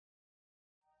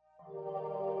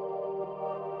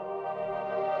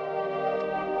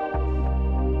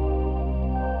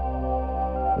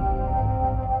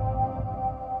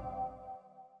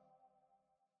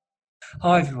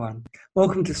Hi everyone,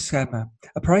 welcome to SAMA,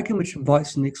 a program which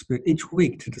invites an expert each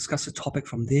week to discuss a topic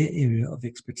from their area of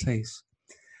expertise.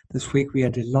 This week we are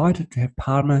delighted to have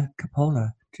Parma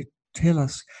Capola to tell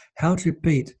us how to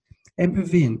beat and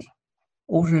prevent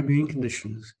autoimmune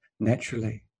conditions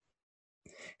naturally.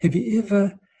 Have you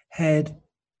ever had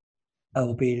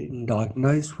or been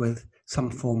diagnosed with some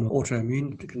form of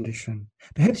autoimmune condition?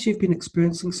 Perhaps you've been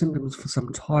experiencing symptoms for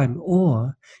some time,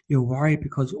 or you're worried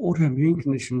because autoimmune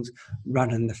conditions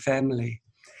run in the family.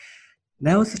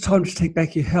 Now is the time to take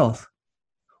back your health.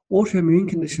 Autoimmune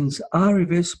conditions are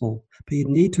reversible, but you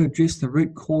need to address the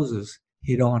root causes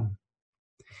head on.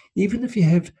 Even if you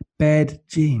have bad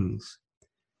genes,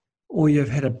 or you've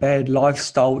had a bad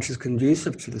lifestyle which is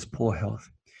conducive to this poor health,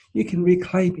 you can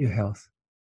reclaim your health.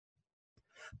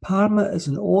 Parma is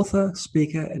an author,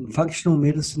 speaker, and functional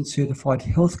medicine certified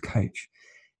health coach,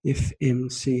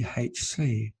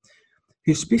 FMCHC,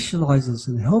 who specializes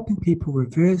in helping people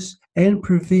reverse and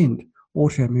prevent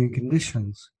autoimmune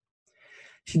conditions.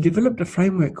 She developed a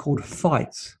framework called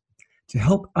FIGHTS to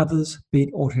help others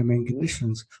beat autoimmune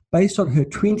conditions based on her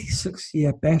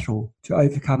 26-year battle to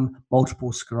overcome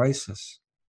multiple sclerosis.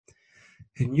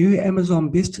 Her new Amazon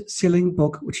best-selling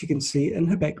book, which you can see in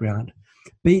her background,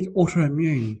 Beat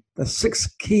Autoimmune, the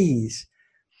 6 keys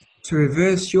to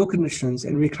reverse your conditions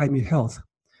and reclaim your health,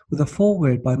 with a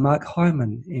foreword by Mark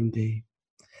Hyman, MD.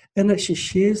 In it, she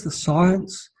shares the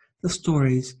science, the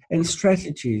stories, and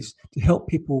strategies to help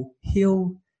people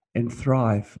heal and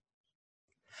thrive.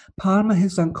 Parma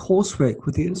has done coursework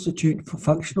with the Institute for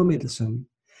Functional Medicine,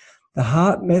 the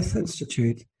HeartMath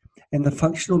Institute, and the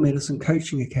Functional Medicine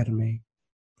Coaching Academy.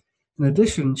 In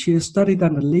addition, she has studied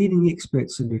under leading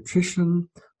experts in nutrition,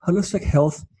 holistic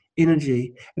health,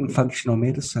 energy, and functional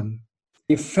medicine.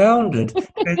 She founded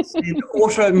Transcend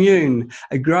Autoimmune,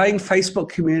 a growing Facebook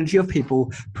community of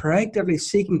people proactively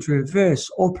seeking to reverse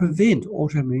or prevent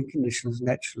autoimmune conditions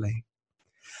naturally.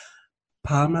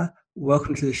 Parma,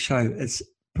 welcome to the show. It's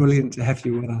brilliant to have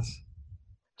you with us.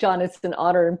 John, it's an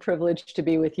honor and privilege to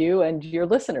be with you and your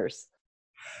listeners.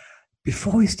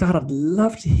 Before we start, I'd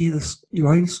love to hear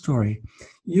your own story.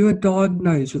 You were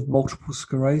diagnosed with multiple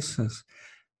sclerosis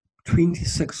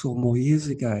 26 or more years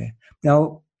ago.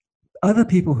 Now, other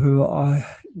people who I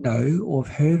know or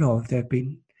have heard of that have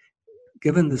been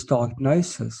given this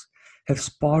diagnosis have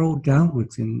spiraled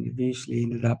downwards and have usually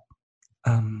ended up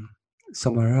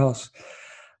somewhere else.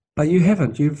 But you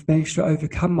haven't. You've managed to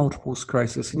overcome multiple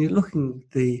sclerosis and you're looking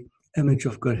at the image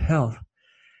of good health.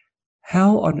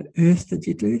 How on earth did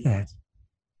you do that?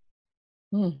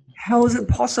 How is it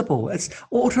possible? It's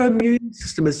autoimmune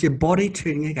system. It's your body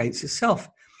turning against itself.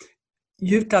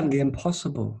 You've done the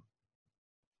impossible.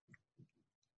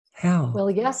 How? Well,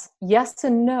 yes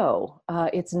and no.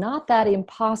 It's not that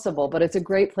impossible, but it's a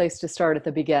great place to start at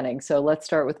the beginning. So let's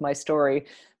start with my story.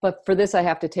 But for this, I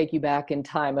have to take you back in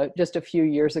time, just a few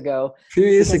years ago. A few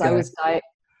years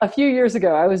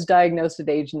ago, I was diagnosed at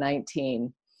age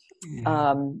 19.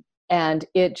 Yeah. And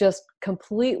it just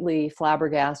completely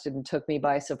flabbergasted and took me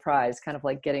by surprise, kind of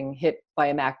like getting hit by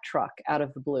a Mack truck out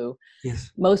of the blue.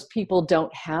 Yes. Most people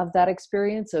don't have that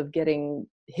experience of getting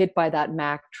hit by that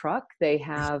Mack truck. They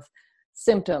have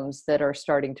symptoms that are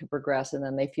starting to progress and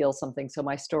then they feel something. So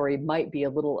my story might be a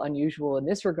little unusual in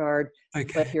this regard,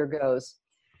 but here goes.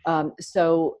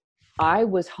 So I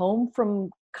was home from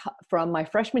my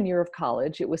freshman year of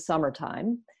college. It was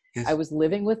summertime. Yes. I was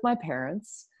living with my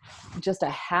parents. Just a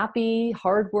happy,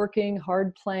 hardworking,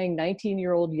 hard-playing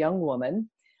 19-year-old young woman.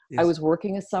 Yes. I was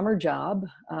working a summer job.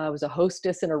 I was a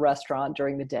hostess in a restaurant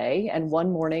during the day. And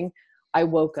one morning I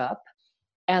woke up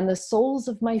and the soles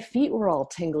of my feet were all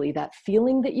tingly. That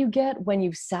feeling that you get when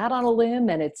you've sat on a limb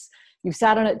and you've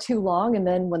sat on it too long. And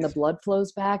then when the blood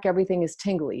flows back, everything is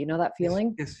tingly. You know that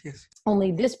feeling? Yes.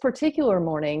 Only this particular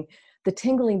morning, the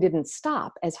tingling didn't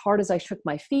stop. As hard as I shook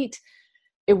my feet,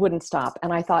 it wouldn't stop.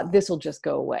 And I thought, this will just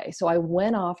go away. So I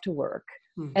went off to work.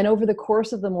 And over the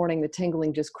course of the morning, the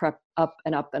tingling just crept up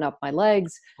and up and up my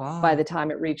legs. Wow. By the time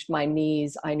it reached my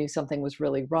knees, I knew something was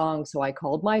really wrong. So I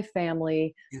called my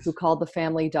family, who called the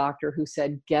family doctor, who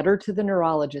said, get her to the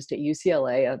neurologist at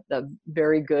UCLA, a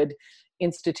very good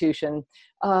institution,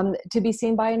 to be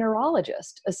seen by a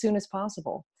neurologist as soon as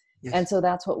possible. Yes. And so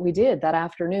that's what we did. That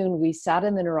afternoon, we sat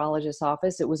in the neurologist's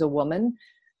office. It was a woman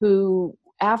who,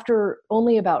 after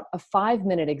only about a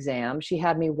 5-minute exam, she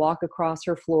had me walk across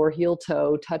her floor, heel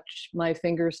toe, touch my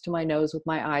fingers to my nose with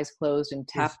my eyes closed and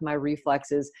tapped my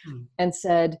reflexes and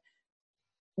said,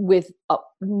 with a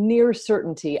near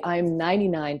certainty, I'm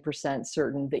 99%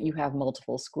 certain that you have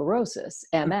multiple sclerosis,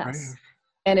 MS.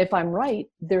 And if I'm right,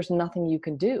 there's nothing you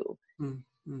can do.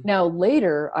 Mm. Now,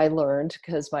 later I learned,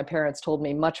 because my parents told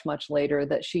me much, much later,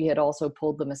 that she had also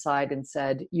pulled them aside and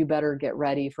said, you better get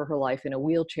ready for her life in a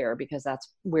wheelchair because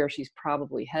that's where she's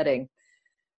probably heading.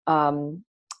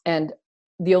 And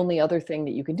the only other thing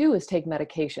that you can do is take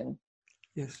medication.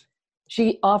 Yes.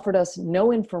 She offered us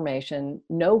no information,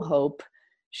 no hope.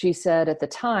 She said at the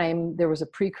time there was a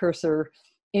precursor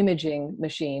imaging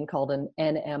machine called an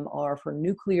NMR, for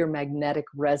nuclear magnetic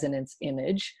resonance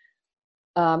image.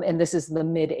 And this is the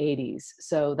mid 80s.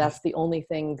 So that's the only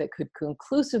thing that could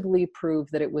conclusively prove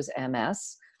that it was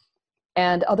MS,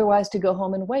 and otherwise to go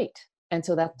home and wait. And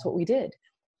so that's what we did.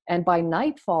 And by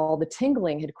nightfall, the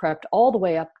tingling had crept all the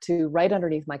way up to right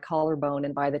underneath my collarbone.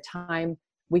 And by the time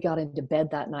we got into bed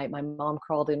that night, my mom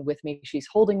crawled in with me. She's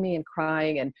holding me and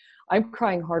crying, and I'm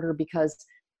crying harder because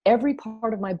every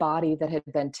part of my body that had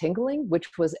been tingling,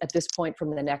 which was at this point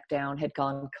from the neck down, had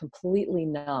gone completely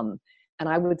numb. And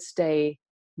I would stay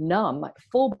numb,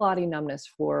 full body numbness,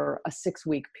 for a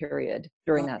 6-week period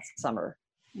during that summer.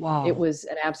 Wow. It was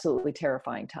an absolutely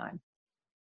terrifying time.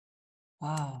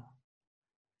 Wow.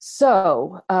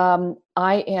 So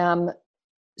I am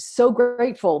so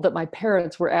grateful that my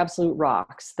parents were absolute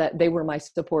rocks, that they were my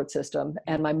support system.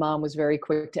 And my mom was very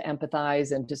quick to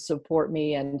empathize and to support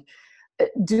me and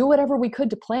do whatever we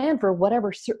could to plan for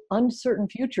whatever uncertain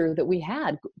future that we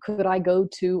had. Could I go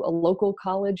to a local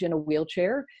college in a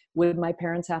wheelchair? Would my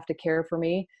parents have to care for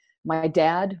me? My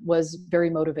dad was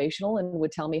very motivational and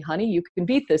would tell me, honey, you can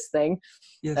beat this thing.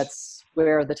 Yes. That's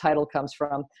where the title comes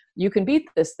from. You can beat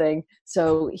this thing.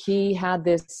 So he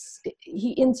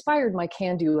inspired my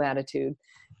can-do attitude.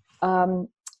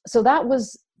 So that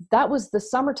was the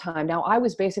summertime. Now I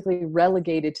was basically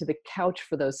relegated to the couch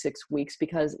for those 6 weeks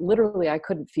because literally I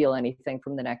couldn't feel anything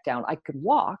from the neck down. I could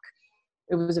walk.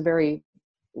 It was a very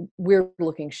weird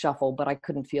looking shuffle, but I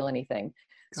couldn't feel anything.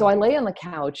 So I lay on the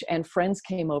couch and friends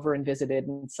came over and visited,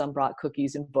 and some brought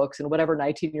cookies and books and whatever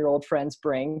 19-year-old friends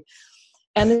bring.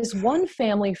 And this one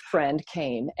family friend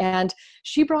came and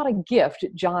she brought a gift.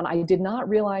 John, I did not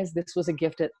realize this was a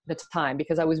gift at the time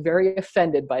because I was very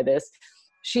offended by this.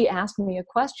 She asked me a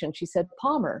question. She said,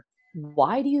 Palmer,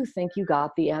 why do you think you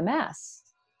got the MS?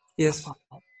 Yes.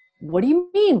 What do you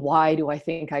mean? Why do I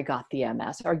think I got the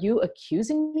MS? Are you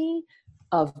accusing me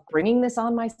of bringing this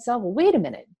on myself? Well, wait a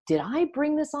minute. Did I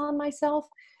bring this on myself?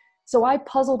 So I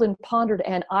puzzled and pondered,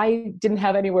 and I didn't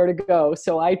have anywhere to go.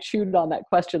 So I chewed on that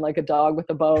question like a dog with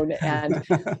a bone.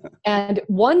 And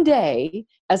one day,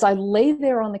 as I lay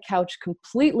there on the couch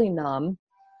completely numb,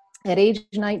 at age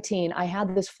 19, I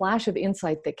had this flash of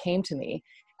insight that came to me.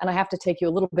 And I have to take you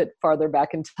a little bit farther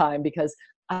back in time because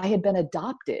I had been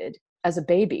adopted as a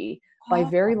baby by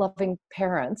very loving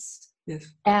parents. Yes.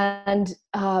 And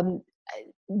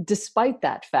despite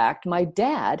that fact, my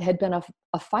dad had been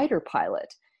a fighter pilot,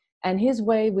 and his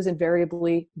way was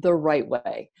invariably the right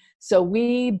way. So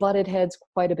we butted heads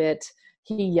quite a bit.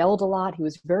 He yelled a lot. He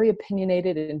was very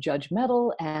opinionated and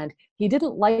judgmental, and he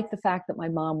didn't like the fact that my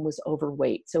mom was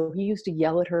overweight. So he used to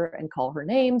yell at her and call her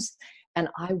names, and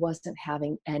I wasn't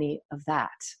having any of that.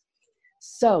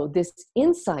 So this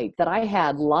insight that I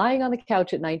had lying on the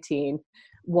couch at 19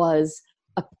 was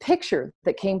a picture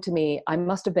that came to me. I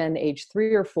must have been age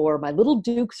 3 or 4. My little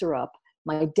dukes are up.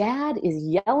 My dad is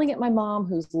yelling at my mom,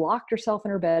 who's locked herself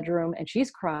in her bedroom, and she's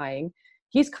crying.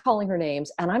 He's calling her names,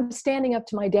 and I'm standing up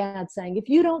to my dad saying, if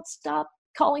you don't stop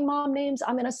calling mom names,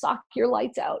 I'm going to sock your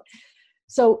lights out.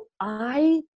 So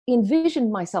I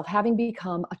envisioned myself having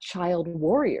become a child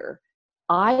warrior.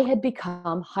 I had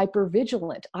become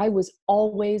hypervigilant. I was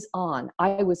always on.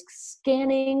 I was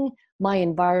scanning my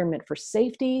environment for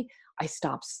safety. I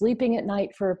stopped sleeping at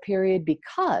night for a period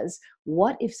because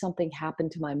what if something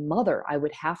happened to my mother? I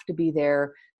would have to be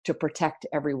there to protect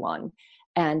everyone.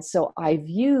 And so I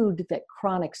viewed that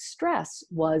chronic stress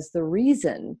was the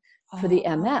reason for the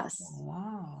MS.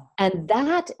 Wow. And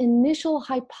that initial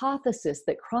hypothesis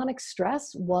that chronic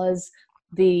stress was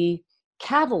the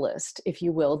catalyst, if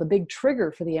you will, the big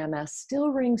trigger for the MS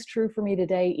still rings true for me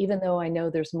today, even though I know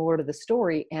there's more to the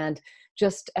story. And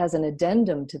just as an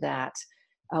addendum to that,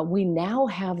 we now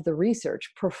have the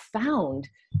research, profound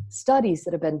studies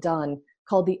that have been done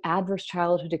called the Adverse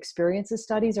Childhood Experiences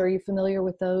Studies. Are you familiar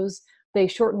with those? They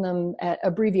shorten them,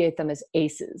 abbreviate them as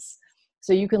ACEs.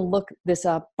 So you can look this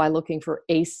up by looking for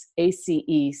ACE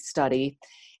study.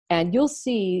 And you'll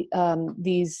see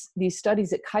these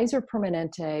studies at Kaiser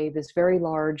Permanente, this very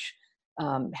large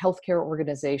healthcare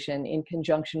organization in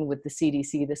conjunction with the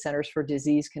CDC, the Centers for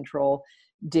Disease Control,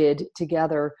 did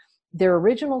together. Their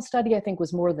original study, I think,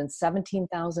 was more than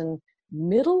 17,000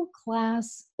 middle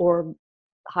class or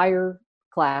higher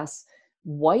class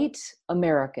white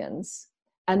Americans.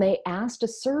 And they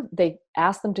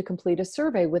asked them to complete a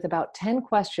survey with about 10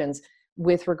 questions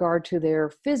with regard to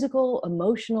their physical,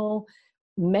 emotional,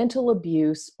 mental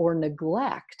abuse or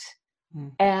neglect.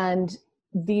 And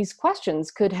these questions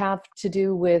could have to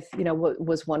do with,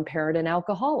 was one parent an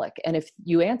alcoholic? And if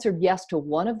you answered yes to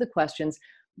one of the questions,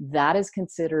 that is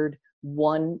considered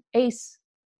one ACE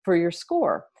for your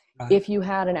score. Right. If you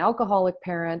had an alcoholic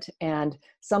parent and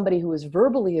somebody who was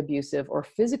verbally abusive or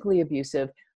physically abusive,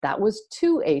 that was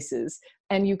 2 ACEs.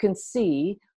 And you can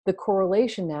see the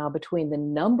correlation now between the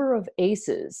number of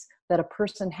ACEs that a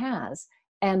person has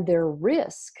and their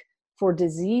risk for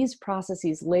disease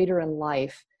processes later in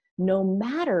life, no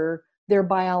matter their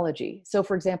biology. So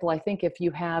for example, I think if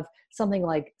you have something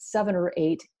like 7 or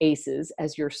 8 ACEs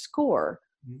as your score,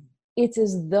 it's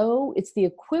as though it's the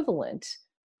equivalent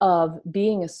of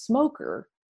being a smoker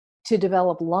to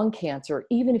develop lung cancer,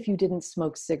 even if you didn't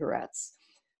smoke cigarettes.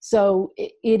 So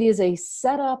it is a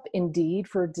setup indeed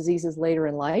for diseases later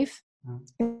in life.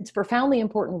 It's profoundly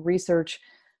important research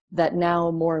that now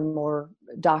more and more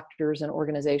doctors and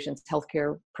organizations,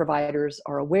 healthcare providers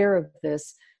are aware of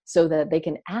this so that they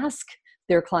can ask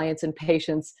their clients and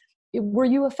patients, were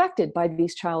you affected by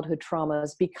these childhood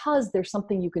traumas? Because there's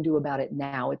something you can do about it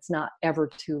now. It's not ever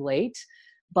too late,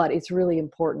 but it's really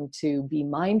important to be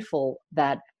mindful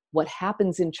that what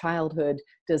happens in childhood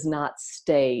does not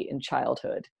stay in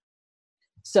childhood.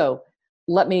 So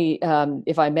let me,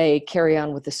 if I may, carry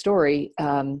on with the story.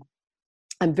 I'm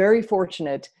very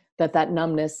fortunate that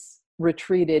numbness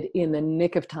retreated in the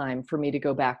nick of time for me to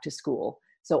go back to school.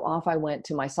 So off I went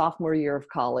to my sophomore year of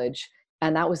college,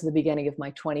 and that was the beginning of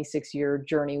my 26-year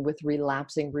journey with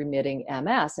relapsing, remitting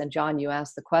MS. And John, you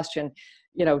asked the question,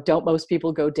 don't most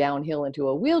people go downhill into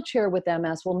a wheelchair with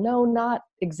MS? Well, no, not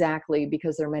exactly,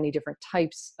 because there are many different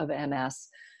types of MS.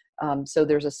 So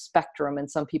there's a spectrum, and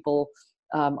some people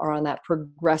are on that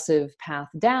progressive path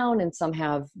down, and some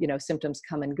have, symptoms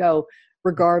come and go.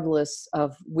 Regardless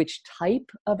of which type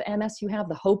of MS you have,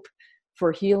 the hope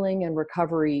for healing and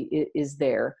recovery is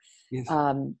there. Yes.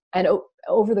 And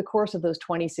over the course of those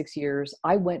 26 years,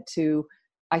 I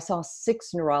saw 6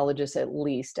 neurologists at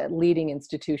least at leading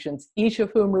institutions, each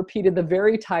of whom repeated the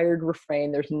very tired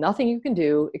refrain, there's nothing you can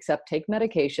do except take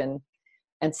medication.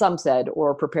 And some said,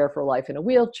 or prepare for life in a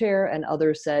wheelchair, and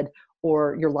others said,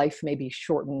 or your life may be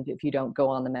shortened if you don't go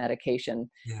on the medication.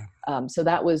 Yeah. So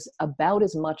that was about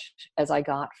as much as I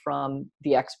got from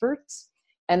the experts.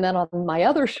 And then on my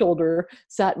other shoulder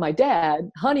sat my dad,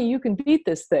 honey, you can beat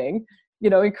this thing,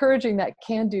 encouraging that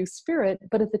can-do spirit.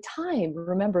 But at the time,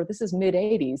 remember, this is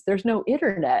mid-'80s, there's no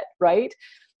internet, right?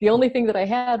 The only thing that I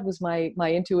had was my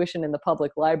intuition in the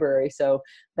public library. So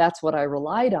that's what I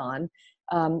relied on.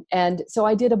 And so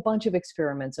I did a bunch of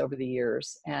experiments over the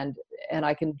years, and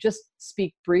I can just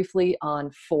speak briefly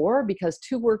on 4 because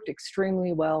 2 worked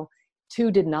extremely well. 2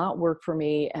 did not work for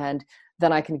me. And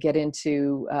then I can get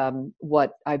into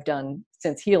what I've done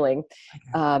since healing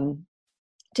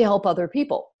to help other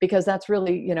people, because that's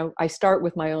really, I start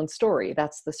with my own story.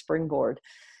 That's the springboard.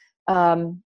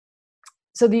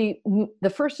 So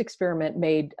the first experiment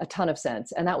made a ton of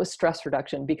sense, and that was stress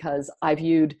reduction, because I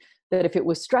viewed that if it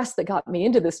was stress that got me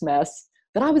into this mess,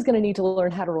 then I was going to need to learn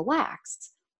how to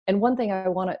relax. And one thing I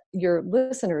want your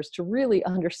listeners to really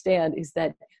understand is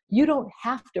that you don't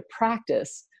have to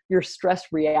practice your stress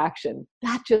reaction.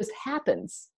 That just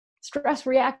happens. Stress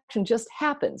reaction just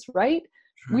happens, right?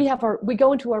 Sure. We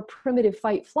go into our primitive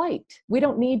fight flight. We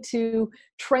don't need to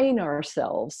train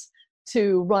ourselves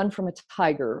to run from a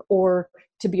tiger or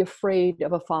to be afraid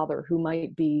of a father who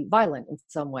might be violent in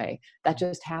some way. That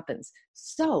just happens.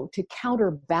 So to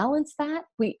counterbalance that,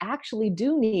 we actually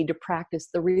do need to practice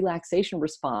the relaxation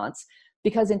response,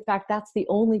 because in fact, that's the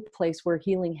only place where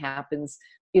healing happens,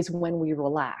 is when we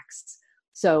relax.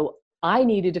 So I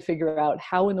needed to figure out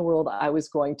how in the world I was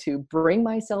going to bring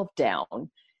myself down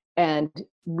and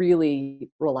really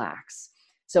relax.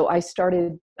 So I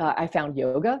found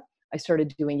yoga. I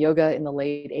started doing yoga in the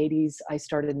late 80s. I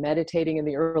started meditating in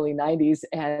the early 90s.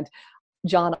 And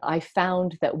John, I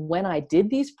found that when I did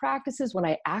these practices, when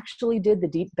I actually did the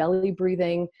deep belly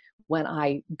breathing, when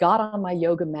I got on my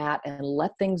yoga mat and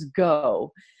let things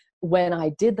go, when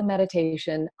I did the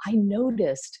meditation, I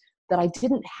noticed that I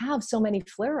didn't have so many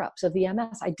flare-ups of the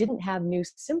MS. I didn't have new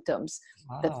symptoms.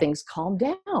 Wow. That things calmed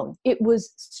down. It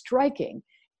was striking.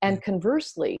 And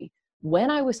conversely,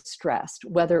 when I was stressed,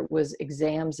 whether it was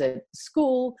exams at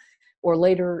school or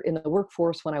later in the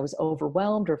workforce when I was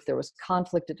overwhelmed, or if there was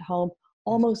conflict at home,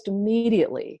 almost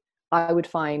immediately I would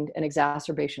find an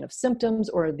exacerbation of symptoms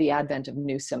or the advent of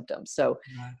new symptoms. So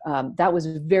that was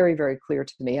very, very clear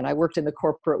to me. And I worked in the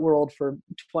corporate world for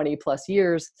 20 plus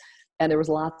years. and there was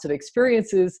lots of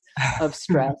experiences of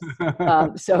stress.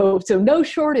 So no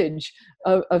shortage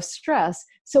of stress.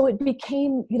 So it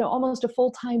became, almost a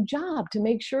full-time job to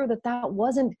make sure that that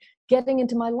wasn't getting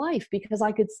into my life, because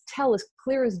I could tell as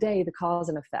clear as day the cause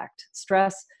and effect.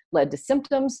 Stress led to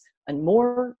symptoms, and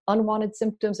more unwanted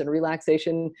symptoms, and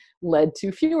relaxation led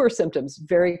to fewer symptoms.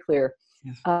 Very clear.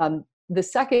 Yes. The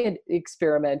second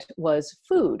experiment was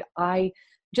food. I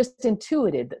just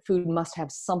intuited that food must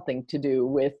have something to do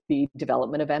with the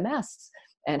development of MS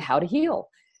and how to heal.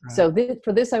 Right. So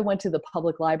for this, I went to the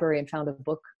public library and found a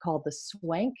book called the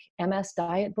Swank MS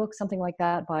Diet Book, something like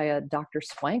that, by a Dr.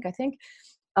 Swank, I think.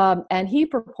 And he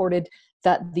purported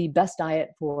that the best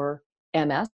diet for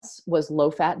MS was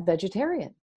low-fat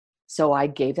vegetarian. So I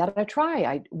gave that a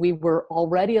try. We were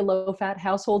already a low-fat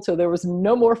household, so there was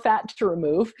no more fat to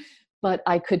remove, but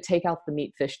I could take out the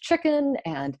meat, fish, chicken,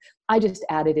 and I just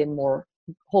added in more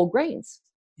whole grains.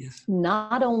 Yes.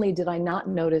 Not only did I not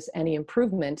notice any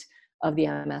improvement of the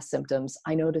MS symptoms,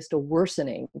 I noticed a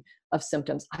worsening of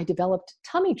symptoms. I developed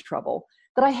tummy trouble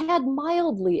that I had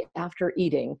mildly after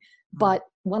eating, but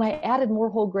when I added more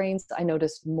whole grains, I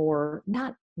noticed more,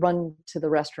 not run to the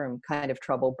restroom kind of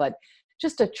trouble, but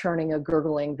just a churning, a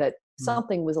gurgling, that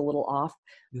something was a little off.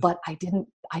 Yes. But I didn't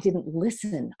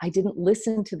listen. I didn't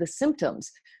listen to the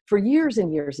symptoms for years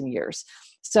and years and years.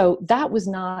 So that was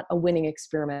not a winning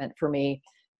experiment for me,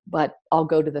 but I'll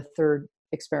go to the third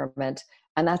experiment,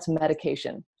 and that's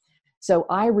medication. So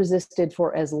I resisted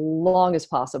for as long as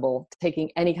possible taking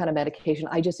any kind of medication.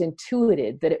 I just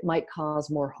intuited that it might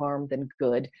cause more harm than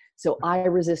good. So I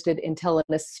resisted until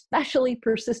an especially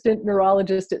persistent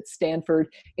neurologist at Stanford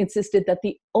insisted that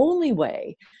the only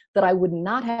way that I would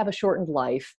not have a shortened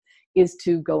life is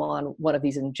to go on one of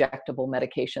these injectable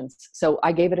medications. So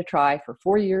I gave it a try for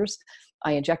 4 years.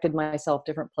 I injected myself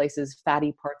different places,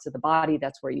 fatty parts of the body.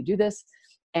 That's where you do this.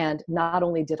 And not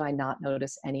only did I not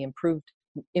notice any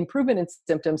improvement in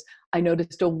symptoms, I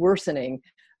noticed a worsening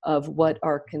of what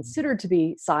are considered to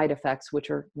be side effects, which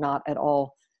are not at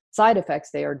all side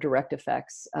effects. They are direct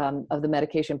effects of the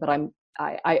medication. But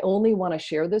I only want to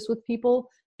share this with people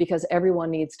because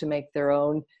everyone needs to make their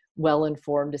own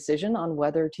well-informed decision on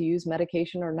whether to use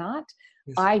medication or not.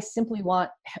 Yes. I simply want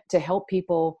to help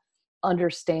people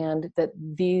understand that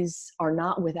these are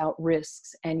not without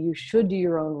risks, and you should do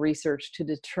your own research to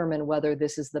determine whether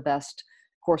this is the best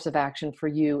course of action for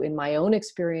you. In my own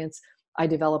experience, I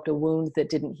developed a wound that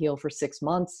didn't heal for 6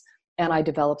 months, and I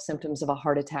developed symptoms of a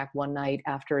heart attack one night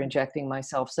after injecting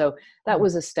myself. So that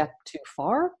was a step too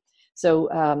far. So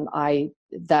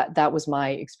that was my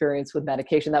experience with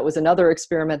medication. That was another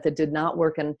experiment that did not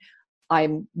work. And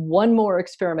I'm one more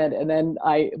experiment, and then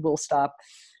I will stop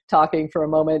talking for a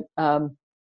moment.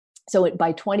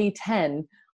 By 2010,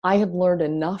 I had learned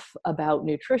enough about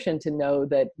nutrition to know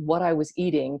that what I was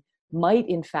eating might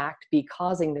in fact be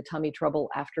causing the tummy trouble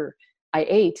after I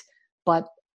ate, but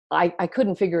I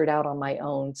couldn't figure it out on my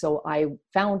own. So I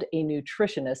found a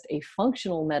nutritionist, a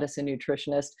functional medicine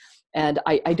nutritionist. And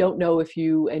I don't know if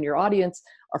you and your audience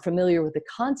are familiar with the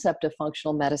concept of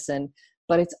functional medicine,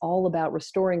 but it's all about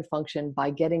restoring function by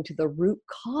getting to the root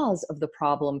cause of the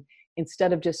problem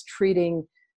instead of just treating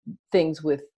things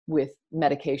with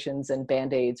medications and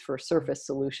Band-Aids for surface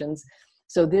solutions.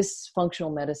 So this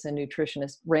functional medicine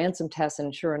nutritionist ran some tests,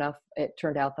 and sure enough, it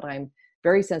turned out that I'm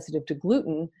very sensitive to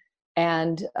gluten.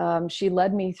 And she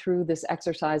led me through this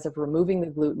exercise of removing the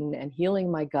gluten and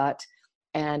healing my gut.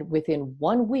 And within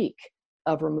 1 week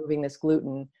of removing this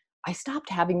gluten, I stopped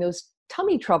having those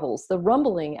tummy troubles, the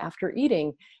rumbling after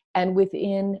eating. And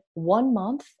within 1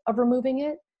 month of removing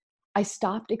it, I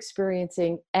stopped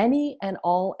experiencing any and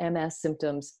all MS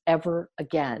symptoms ever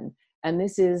again. And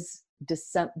this is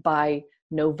by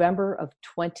November of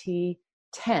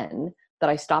 2010 that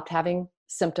I stopped having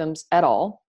symptoms at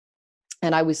all.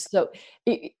 And I was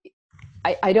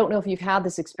I don't know if you've had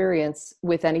this experience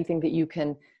with anything that you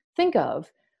can think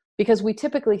of, because we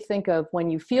typically think of when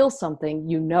you feel something,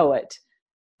 you know it.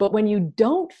 But when you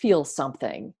don't feel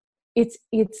something, it's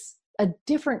a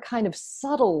different kind of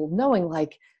subtle knowing,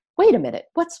 like, wait a minute,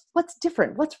 what's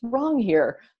different? What's wrong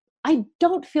here? I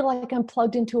don't feel like I'm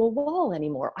plugged into a wall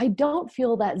anymore. I don't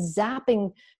feel that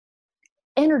zapping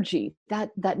energy,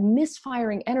 that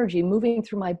misfiring energy moving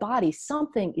through my body.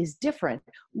 Something is different.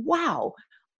 Wow,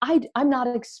 I'm not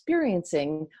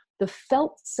experiencing the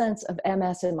felt sense of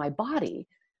MS in my body.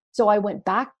 So I went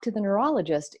back to the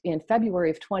neurologist in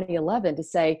February of 2011 to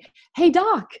say, hey,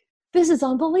 doc, this is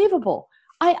unbelievable.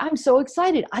 I'm so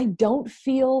excited. I don't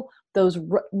feel those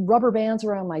rubber bands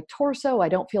around my torso. I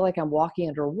don't feel like I'm walking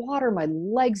underwater. My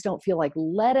legs don't feel like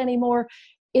lead anymore.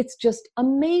 It's just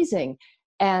amazing.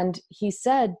 And he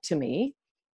said to me,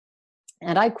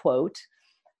 and I quote,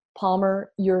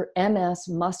 "Palmer, your MS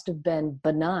must have been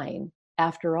benign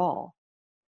after all."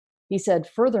 He said,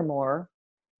 "Furthermore,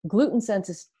 gluten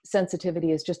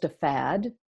sensitivity is just a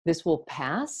fad. This will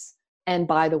pass. And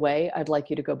by the way, I'd like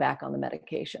you to go back on the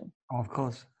medication." Of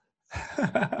course.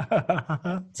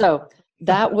 So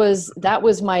that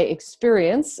was my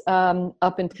experience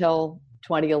up until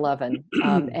 2011.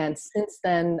 And since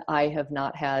then, I have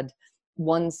not had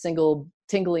one single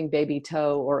tingling baby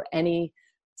toe or any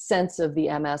sense of the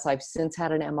MS. I've since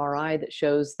had an MRI that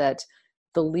shows that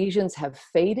the lesions have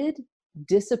faded,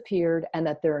 disappeared, and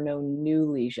that there are no new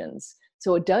lesions.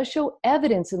 So it does show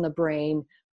evidence in the brain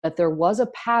that there was a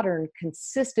pattern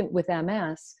consistent with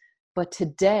MS. But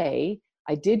today,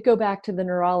 I did go back to the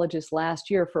neurologist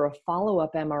last year for a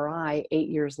follow-up MRI 8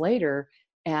 years later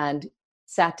and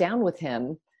sat down with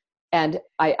him. And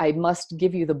I must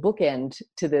give you the bookend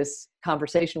to this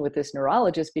conversation with this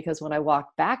neurologist, because when I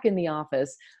walked back in the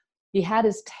office, he had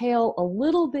his tail a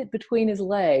little bit between his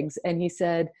legs and he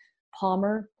said,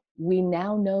 "Palmer, we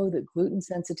now know that gluten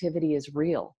sensitivity is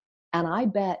real. And I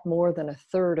bet more than a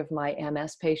third of my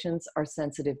MS patients are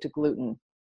sensitive to gluten."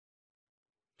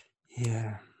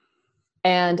 Yeah.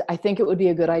 And I think it would be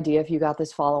a good idea if you got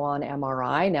this follow-on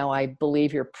MRI. Now, I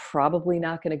believe you're probably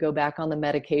not going to go back on the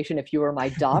medication. If you were my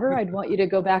daughter, I'd want you to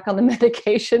go back on the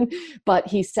medication. But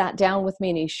he sat down with me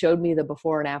and he showed me the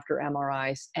before and after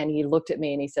MRIs. And he looked at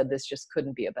me and he said, "This just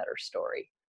couldn't be a better story."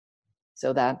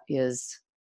 So that is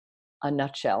a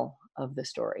nutshell of the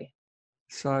story.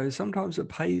 So sometimes it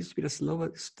pays to be just a little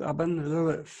bit stubborn, a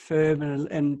little bit firm,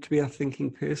 and to be a thinking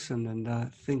person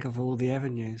and think of all the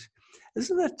avenues.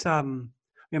 Isn't it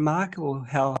remarkable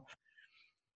how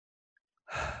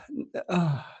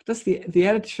just the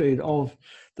attitude of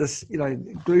this,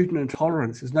 gluten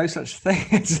intolerance? There's no such thing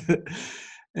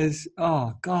as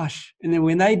oh gosh, and then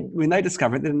when they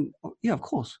discover it, then yeah, of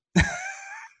course,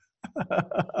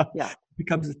 Yeah, it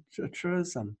becomes a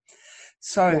truism.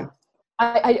 So. Yeah.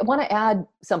 I want to add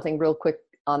something real quick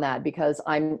on that, because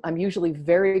I'm usually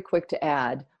very quick to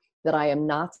add that I am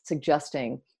not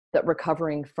suggesting that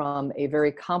recovering from a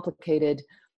very complicated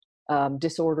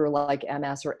disorder like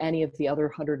MS or any of the other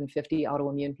 150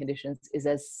 autoimmune conditions is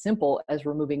as simple as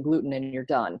removing gluten and you're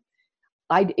done.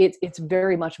 It's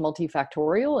very much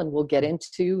multifactorial, and we'll get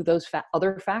into those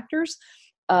other factors.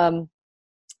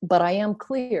 But I am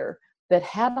clear that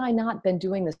had I not been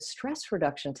doing the stress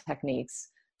reduction techniques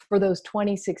for those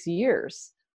 26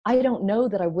 years, I don't know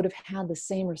that I would have had the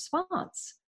same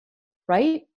response,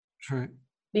 right? True.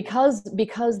 Because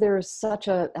there's such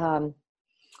a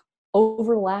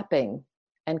overlapping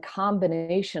and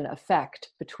combination effect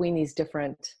between these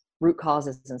different root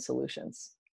causes and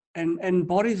solutions. And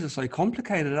bodies are so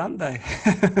complicated, aren't they?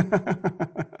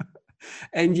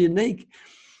 And unique.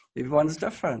 Everyone's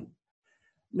different.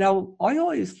 Now, I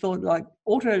always thought like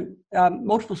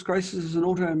multiple sclerosis is an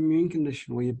autoimmune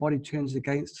condition where your body turns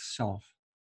against itself.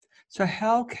 So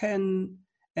how can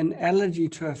an allergy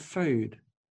to a food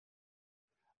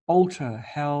alter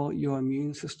how your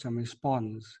immune system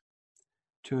responds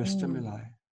to a stimuli?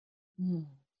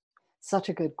 Such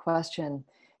a good question.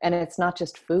 And it's not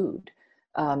just food.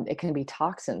 It can be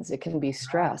toxins. It can be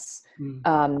stress.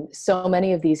 So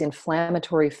many of these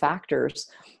inflammatory factors,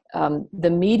 the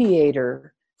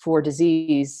mediator for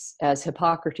disease, as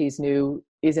Hippocrates knew,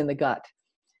 is in the gut.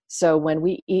 So when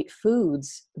we eat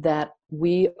foods that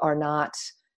we are not,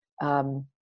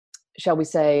 shall we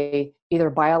say,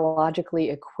 either biologically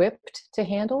equipped to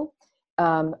handle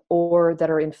or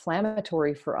that are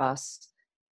inflammatory for us,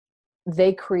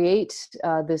 they create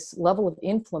this level of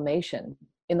inflammation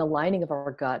in the lining of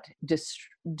our gut,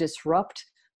 disrupt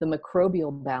the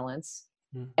microbial balance,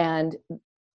 and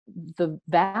the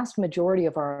vast majority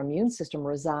of our immune system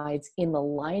resides in the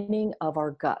lining of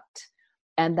our gut.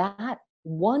 And that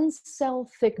one cell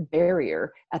thick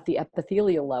barrier at the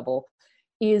epithelial level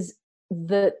it's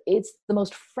the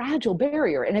most fragile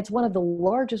barrier. And it's one of the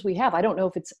largest we have. I don't know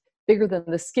if it's bigger than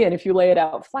the skin if you lay it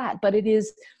out flat, but it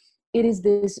is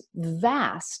this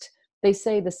vast, they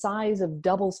say the size of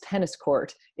doubles tennis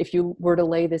court if you were to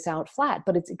lay this out flat,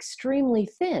 but it's extremely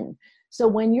thin. So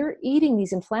when you're eating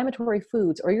these inflammatory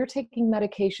foods or you're taking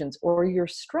medications or you're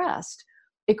stressed,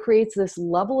 it creates this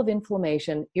level of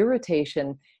inflammation,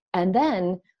 irritation, and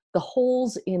then the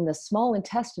holes in the small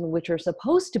intestine, which are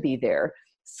supposed to be there,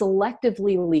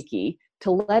 selectively leaky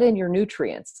to let in your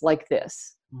nutrients like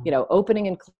this, opening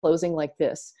and closing like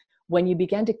this. When you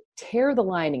begin to tear the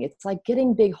lining, it's like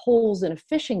getting big holes in a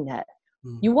fishing net.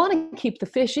 You want to keep the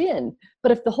fish in,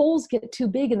 but if the holes get too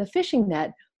big in the fishing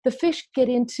net, the fish get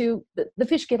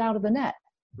out of the net.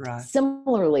 Right.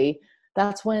 Similarly,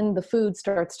 that's when the food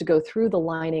starts to go through the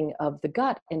lining of the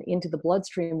gut and into the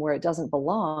bloodstream where it doesn't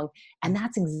belong. And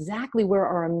that's exactly where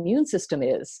our immune system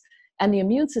is. And the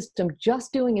immune system,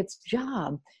 just doing its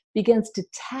job, begins to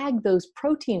tag those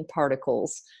protein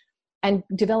particles and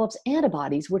develops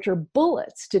antibodies, which are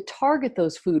bullets to target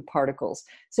those food particles.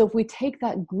 So if we take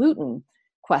that gluten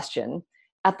question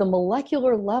at the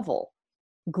molecular level,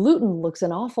 gluten looks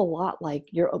an awful lot like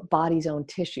your body's own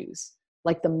tissues,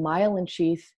 like the myelin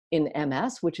sheath in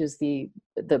MS, which is the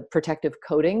protective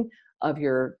coating of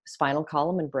your spinal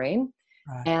column and brain,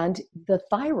 Right. and the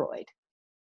thyroid.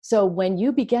 So when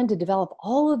you begin to develop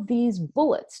all of these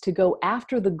bullets to go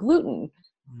after the gluten,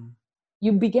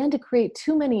 you begin to create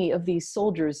too many of these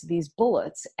soldiers, these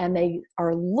bullets, and they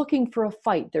are looking for a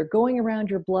fight. They're going around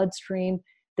your bloodstream.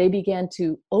 They begin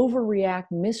to overreact,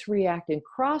 misreact, and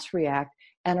cross-react,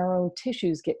 and our own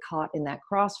tissues get caught in that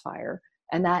crossfire.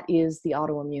 And that is the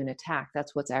autoimmune attack.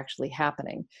 That's what's actually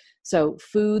happening. So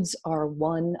foods are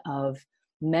one of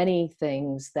many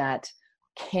things that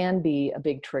can be a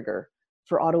big trigger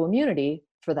for autoimmunity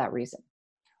for that reason.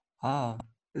 Ah,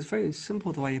 it's very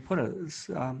simple the way you put it. It's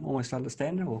almost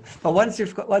understandable. But once your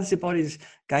body's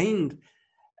gained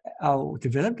or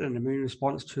developed an immune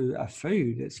response to a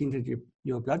food that's entered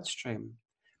your bloodstream,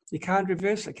 you can't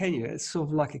reverse it, can you? It's sort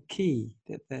of like a key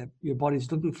that your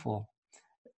body's looking for.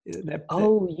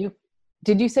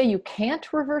 Did you say you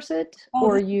can't reverse it,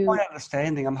 or you? My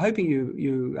understanding. I'm hoping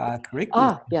you are correct.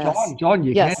 Yes. John,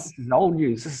 you yes. can. This is old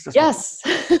news. This is just yes.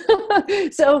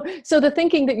 So the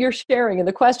thinking that you're sharing and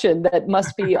the question that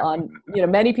must be on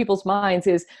many people's minds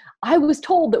is, I was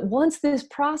told that once this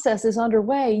process is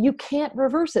underway, you can't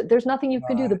reverse it. There's nothing you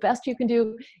can do. The best you can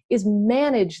do is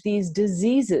manage these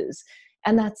diseases,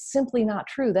 and that's simply not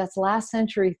true. That's last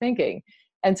century thinking.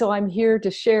 And so I'm here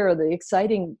to share the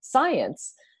exciting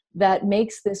science that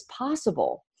makes this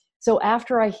possible. So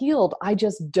after I healed, I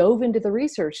just dove into the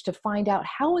research to find out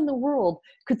how in the world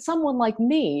could someone like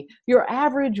me, your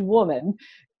average woman,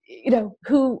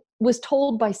 who was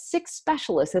told by 6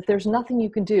 specialists that there's nothing you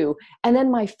can do. And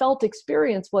then my felt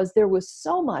experience was there was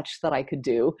so much that I could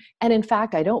do. And in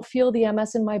fact, I don't feel the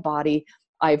MS in my body.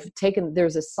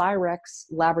 There's a Cyrex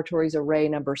Laboratories Array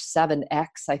number 7X,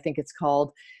 I think it's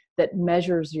called, that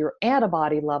measures your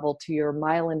antibody level to your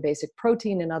myelin basic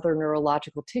protein and other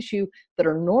neurological tissue that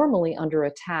are normally under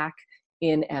attack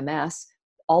in MS.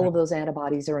 All of those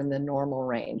antibodies are in the normal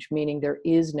range, meaning there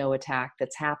is no attack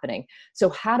that's happening. So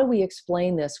how do we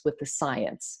explain this with the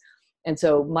science? And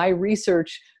so my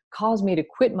research caused me to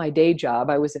quit my day job.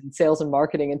 I was in sales and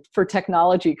marketing and for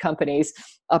technology companies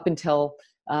up until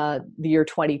the year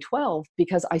 2012,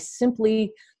 because I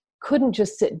simply couldn't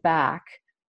just sit back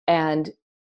and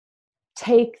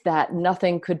take that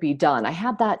nothing could be done. I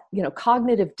had that,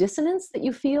 cognitive dissonance that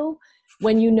you feel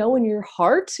when you know in your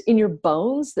heart, in your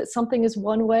bones, that something is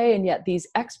one way, and yet these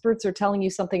experts are telling you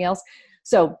something else.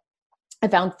 So I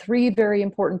found 3 very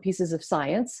important pieces of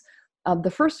science,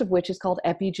 the first of which is called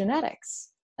epigenetics.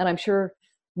 And I'm sure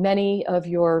many of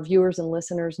your viewers and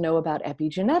listeners know about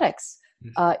epigenetics.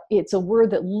 It's a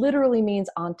word that literally means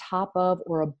on top of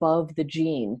or above the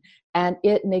gene. And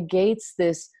it negates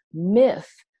this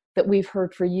myth that we've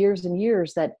heard for years and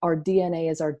years, that our DNA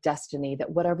is our destiny,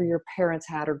 that whatever your parents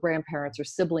had or grandparents or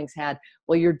siblings had,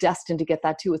 well, you're destined to get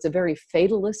that too. It's a very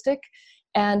fatalistic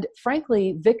and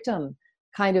frankly, victim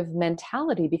kind of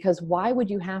mentality, because why would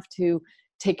you have to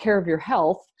take care of your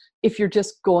health if you're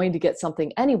just going to get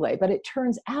something anyway? But it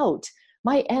turns out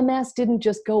my MS didn't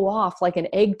just go off like an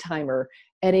egg timer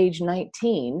at age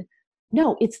 19.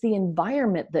 No, it's the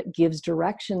environment that gives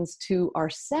directions to our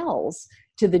cells,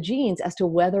 to the genes, as to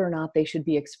whether or not they should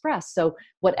be expressed. So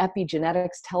what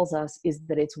epigenetics tells us is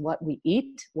that it's what we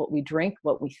eat, what we drink,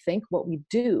 what we think, what we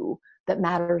do that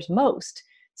matters most.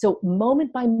 So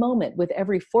moment by moment, with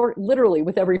every literally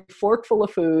with every forkful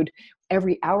of food,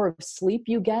 every hour of sleep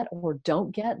you get or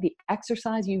don't get, the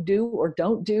exercise you do or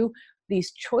don't do,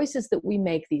 these choices that we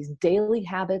make, these daily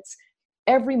habits,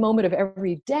 every moment of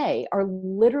every day are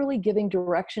literally giving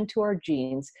direction to our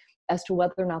genes as to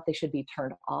whether or not they should be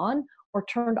turned on or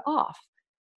turned off.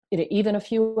 Even a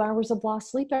few hours of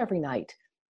lost sleep every night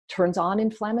turns on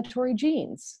inflammatory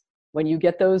genes. When you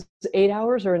get those 8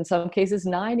 hours, or in some cases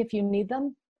 9 if you need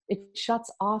them, it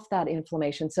shuts off that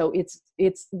inflammation. So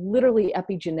it's literally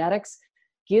epigenetics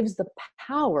gives the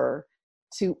power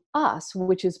to us,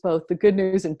 which is both the good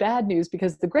news and bad news,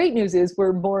 because the great news is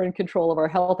we're more in control of our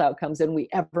health outcomes than we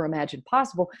ever imagined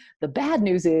possible. The bad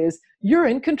news is you're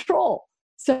in control.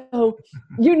 So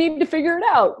you need to figure it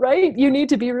out, right? You need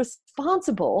to be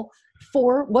responsible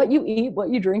for what you eat, what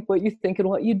you drink, what you think, and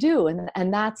what you do.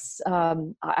 And that's,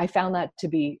 I found that to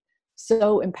be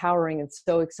so empowering and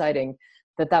so exciting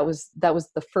that was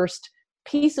the first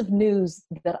piece of news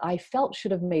that I felt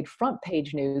should have made front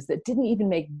page news that didn't even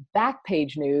make back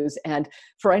page news. And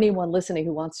for anyone listening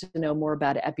who wants to know more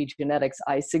about epigenetics,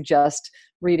 I suggest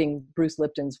reading Bruce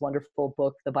Lipton's wonderful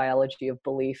book, The Biology of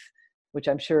Belief, which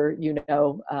I'm sure you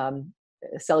know,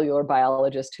 a cellular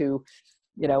biologist who,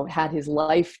 you know, had his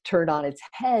life turned on its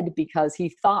head because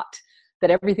he thought that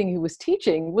everything he was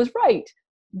teaching was right.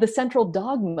 The central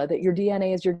dogma that your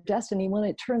DNA is your destiny, when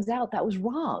it turns out that was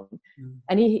wrong.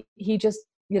 And he just,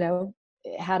 you know,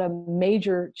 had a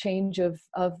major change of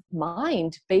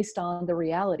mind based on the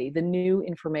reality, the new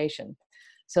information.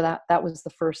 So that was the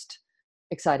first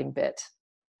exciting bit.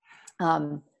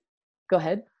 Go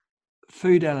ahead.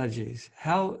 Food allergies.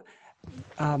 How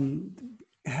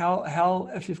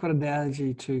if you've got an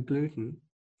allergy to gluten,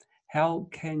 how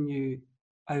can you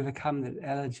overcome that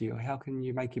allergy, or how can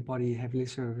you make your body have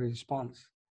lesser of a response?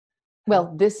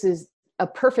 Well, this is a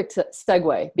perfect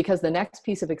segue, because the next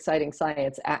piece of exciting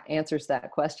science answers that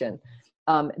question.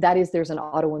 That is, there's an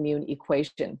autoimmune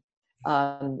equation.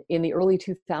 In the early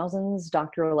 2000s,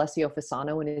 Dr. Alessio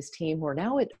Fasano and his team, who are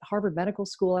now at Harvard Medical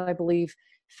School, I believe,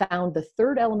 found the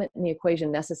third element in the equation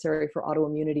necessary for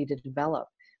autoimmunity to develop.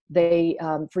 They,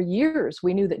 for years,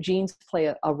 we knew that genes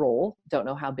play a role, don't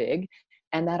know how big,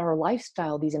 and that our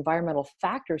lifestyle, these environmental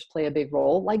factors play a big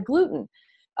role, like gluten.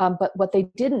 But what they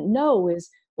didn't know is,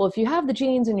 well, if you have the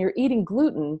genes and you're eating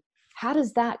gluten, how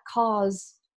does that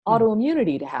cause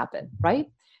autoimmunity to happen, right?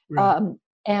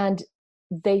 And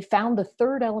they found the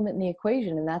third element in the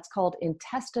equation, and that's called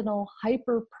intestinal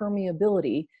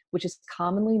hyperpermeability, which is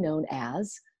commonly known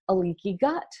as a leaky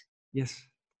gut. Yes.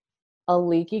 A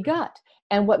leaky gut.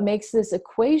 And what makes this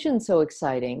equation so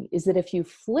exciting is that if you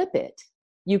flip it,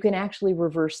 you can actually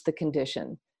reverse the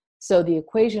condition. So the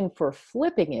equation for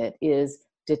flipping it is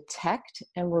detect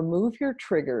and remove your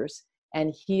triggers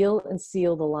and heal and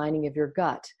seal the lining of your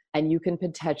gut. And you can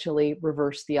potentially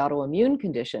reverse the autoimmune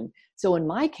condition. So in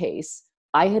my case,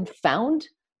 I had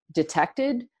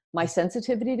detected my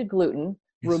sensitivity to gluten,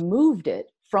 removed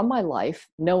it from my life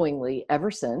knowingly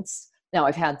ever since. Now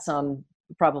I've had some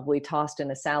probably tossed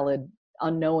in a salad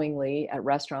unknowingly at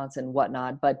restaurants and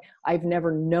whatnot, but I've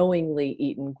never knowingly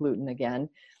eaten gluten again.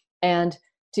 And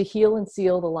to heal and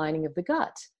seal the lining of the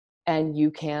gut. And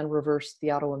you can reverse the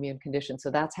autoimmune condition.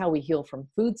 So that's how we heal from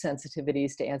food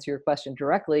sensitivities, to answer your question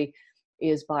directly,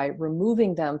 is by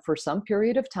removing them for some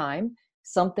period of time.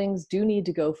 Some things do need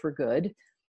to go for good.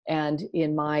 And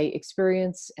in my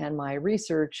experience and my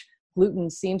research, gluten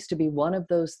seems to be one of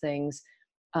those things.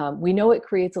 We know it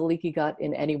creates a leaky gut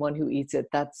in anyone who eats it.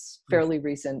 That's fairly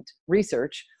recent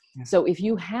research. So if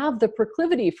you have the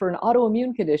proclivity for an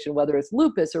autoimmune condition, whether it's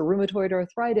lupus or rheumatoid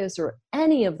arthritis or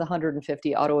any of the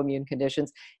 150 autoimmune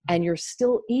conditions, and you're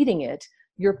still eating it,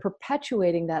 you're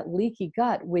perpetuating that leaky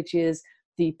gut, which is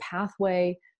the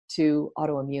pathway to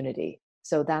autoimmunity.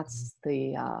 So that's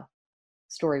the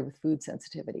story with food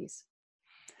sensitivities.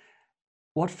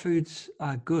 What foods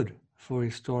are good for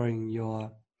restoring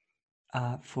your,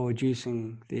 for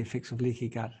reducing the effects of leaky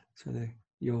gut, so that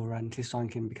your intestine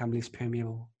can become less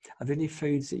permeable? Are there any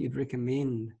foods that you'd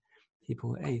recommend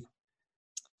people eat?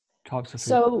 Types of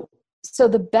food? So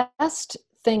the best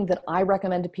thing that I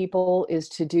recommend to people is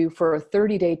to do, for a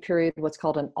 30-day period, what's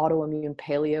called an autoimmune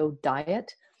paleo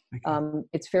diet. Okay.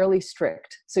 It's fairly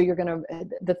strict. So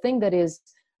the thing that is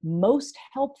most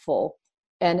helpful,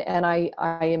 and I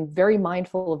am very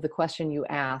mindful of the question you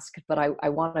asked, but I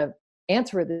want to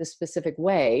answer it this specific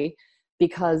way,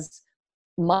 because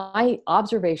my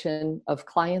observation of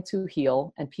clients who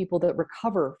heal and people that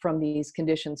recover from these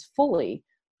conditions fully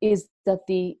is that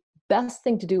the best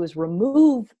thing to do is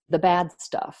remove the bad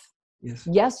stuff.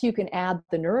 Yes, you can add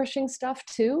the nourishing stuff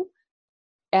too,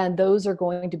 and those are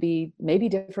going to be maybe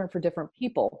different for different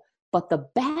people. But the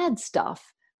bad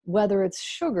stuff, whether it's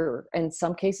sugar, in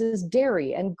some cases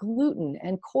dairy and gluten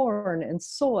and corn and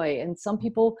soy, and some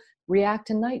people react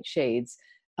to nightshades.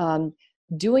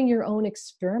 Doing your own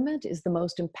experiment is the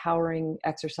most empowering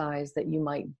exercise that you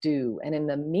might do. And in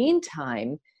the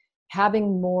meantime,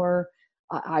 having more,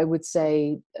 I would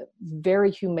say,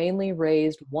 very humanely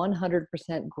raised,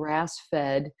 100%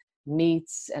 grass-fed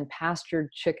meats and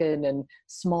pastured chicken and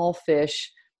small fish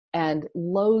and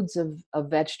loads of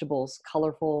vegetables,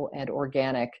 colorful and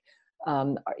organic,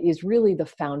 is really the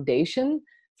foundation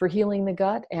for healing the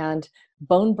gut. And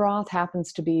bone broth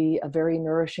happens to be a very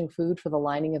nourishing food for the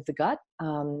lining of the gut.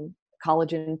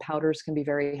 Collagen powders can be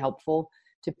very helpful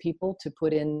to people to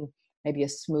put in maybe a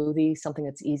smoothie, something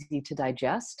that's easy to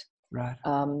digest. Right.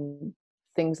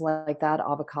 Things like that.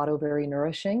 Avocado, very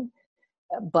nourishing.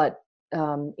 But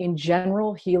in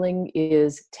general, healing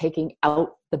is taking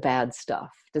out the bad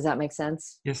stuff. Does that make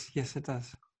sense? Yes, yes, it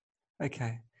does.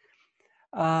 Okay.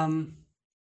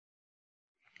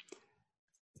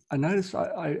 I noticed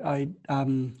I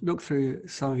looked through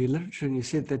some of your literature, and you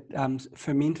said that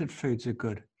fermented foods are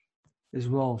good as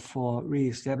well for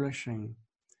re-establishing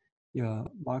your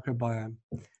microbiome.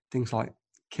 Things like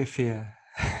kefir.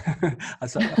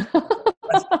 I've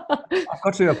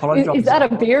got to apologize. Is that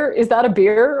a beer? Is that a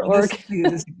beer? Well, or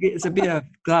it's a beer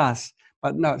glass,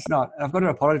 but no, it's not. I've got to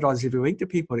apologize every week to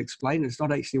people and explain it's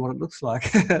not actually what it looks like.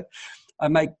 I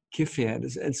make kefir.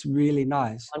 It's really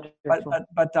nice. Wonderful.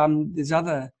 But there's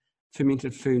other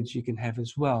fermented foods you can have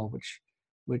as well,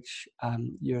 which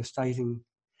you're stating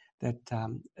that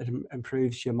it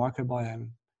improves your microbiome.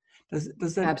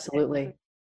 Does that Absolutely.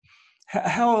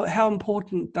 how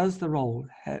important does the role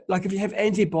like if you have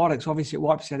antibiotics, obviously it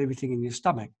wipes out everything in your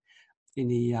stomach,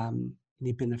 any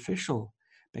beneficial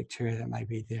bacteria that may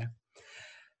be there.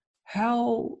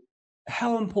 How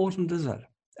important is it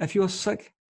if you're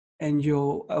sick and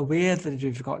you're aware that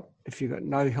if you've got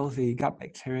no healthy gut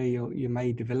bacteria, you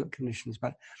may develop conditions,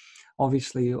 but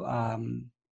obviously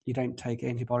you don't take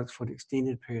antibiotics for an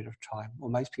extended period of time, or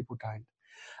most people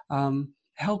don't.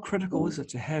 How critical is it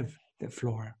to have that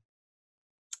flora?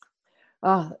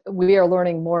 We are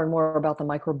learning more and more about the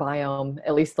microbiome,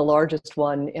 at least the largest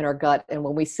one in our gut. And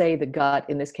when we say the gut,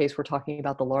 in this case, we're talking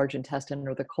about the large intestine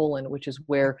or the colon, which is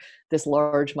where this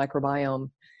large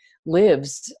microbiome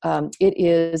lives. It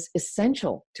is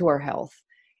essential to our health.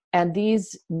 And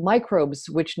these microbes,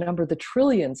 which number the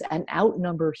trillions and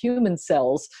outnumber human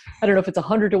cells, I don't know if it's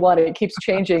 100 to 1, it keeps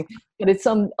changing, but it's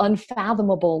some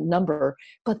unfathomable number.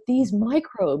 But these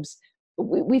microbes,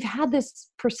 we've had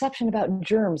this perception about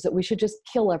germs that we should just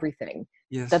kill everything.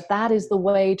 Yes. That is the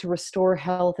way to restore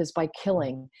health, is by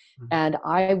killing. Mm-hmm. And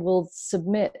I will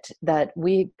submit that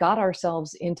we got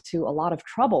ourselves into a lot of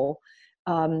trouble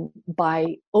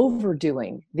by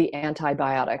overdoing the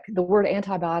antibiotic. The word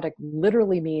antibiotic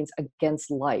literally means against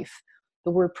life.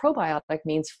 The word probiotic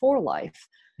means for life.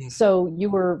 Yes. So you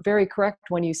were very correct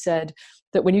when you said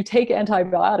that when you take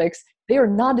antibiotics, they are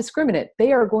non-discriminate.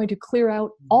 They are going to clear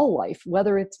out all life,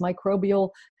 whether it's microbial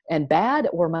and bad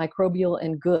or microbial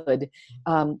and good.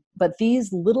 But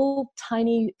these little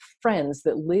tiny friends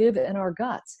that live in our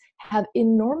guts have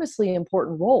enormously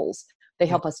important roles. They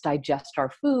help us digest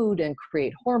our food and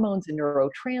create hormones and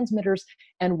neurotransmitters.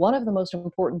 And one of the most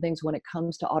important things when it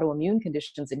comes to autoimmune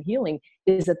conditions and healing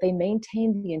is that they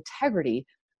maintain the integrity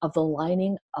of the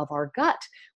lining of our gut,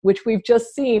 which we've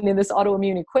just seen in this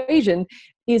autoimmune equation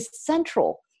is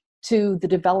central to the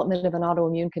development of an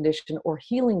autoimmune condition or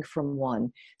healing from one.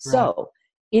 Right. So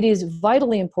it is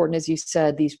vitally important, as you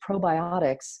said, these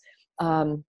probiotics.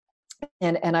 And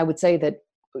I would say that,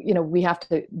 we have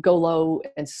to go low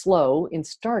and slow in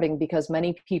starting, because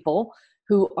many people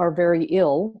who are very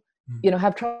ill,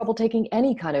 have trouble taking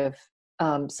any kind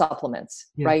of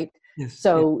supplements, yes. Right? Yes.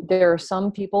 So there are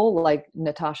some people like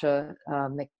Natasha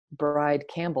McBride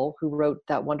Campbell, who wrote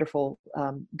that wonderful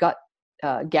gut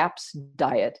GAPS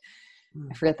diet.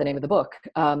 I forget the name of the book.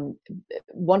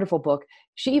 Wonderful book.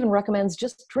 She even recommends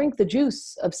just drink the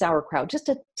juice of sauerkraut, just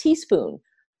a teaspoon,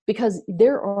 because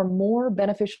there are more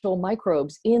beneficial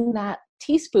microbes in that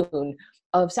teaspoon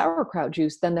of sauerkraut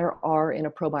juice than there are in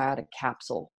a probiotic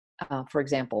capsule, for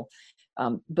example.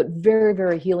 But very,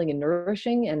 very healing and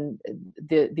nourishing. And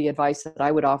the advice that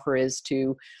I would offer is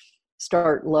to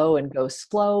start low and go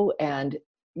slow. And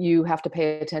you have to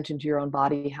pay attention to your own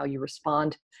body, how you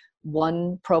respond.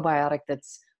 One probiotic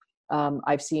that's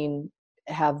I've seen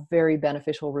have very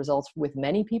beneficial results with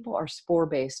many people are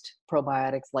spore-based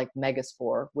probiotics, like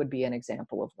Megaspore would be an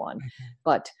example of one. Mm-hmm.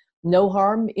 But no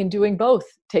harm in doing both,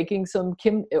 taking some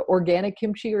organic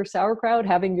kimchi or sauerkraut,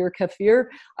 having your kefir.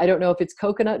 I don't know if it's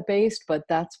coconut based, but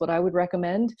that's what I would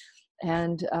recommend.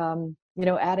 And,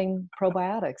 adding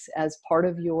probiotics as part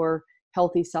of your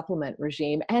healthy supplement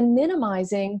regime and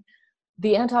minimizing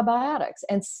the antibiotics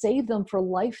and save them for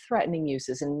life-threatening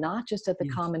uses and not just at the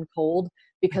common cold,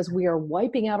 because we are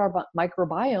wiping out our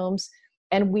microbiomes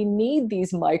and we need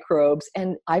these microbes.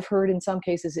 And I've heard in some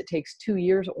cases it takes 2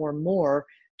 years or more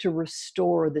to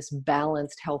restore this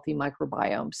balanced, healthy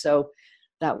microbiome. So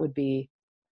that would be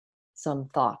some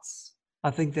thoughts. I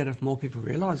think that if more people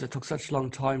realize it took such a long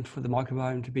time for the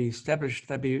microbiome to be established,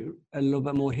 they'd be a little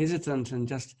bit more hesitant and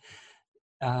just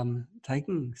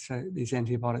taking these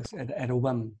antibiotics at a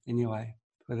whim anyway,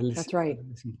 for the less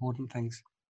important things.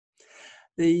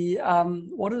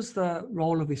 What is the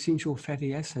role of essential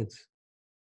fatty acids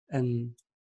in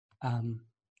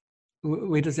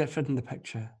Where does that fit in the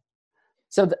picture?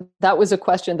 So that was a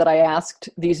question that I asked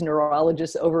these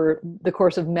neurologists over the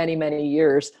course of many, many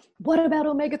years. What about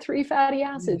omega-3 fatty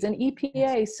acids and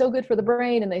EPA? So good for the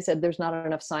brain. And they said, there's not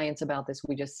enough science about this.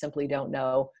 We just simply don't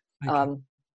know. Okay.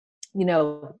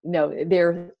 No,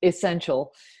 they're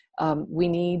essential. We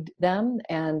need them.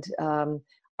 And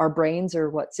our brains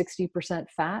are 60%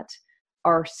 fat.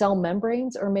 Our cell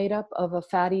membranes are made up of a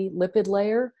fatty lipid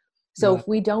layer. So if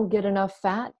we don't get enough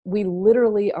fat, we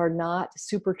literally are not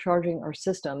supercharging our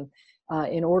system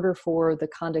in order for the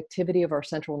conductivity of our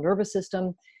central nervous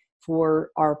system,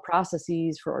 for our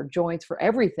processes, for our joints, for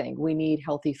everything. We need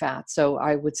healthy fats. So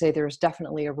I would say there's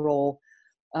definitely a role.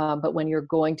 But when you're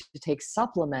going to take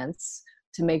supplements,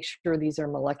 to make sure these are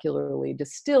molecularly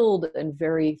distilled and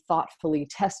very thoughtfully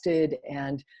tested,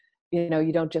 and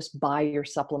you don't just buy your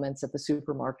supplements at the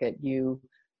supermarket. You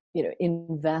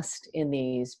invest in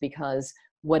these, because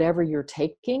whatever you're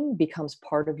taking becomes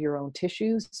part of your own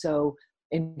tissues. So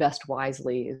invest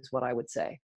wisely is what I would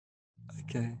say.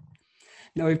 Okay.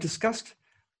 Now we've discussed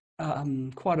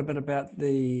quite a bit about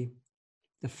the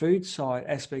food side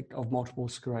aspect of multiple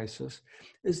sclerosis.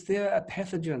 Is there a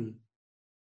pathogen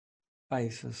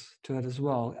basis to it as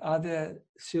well? Are there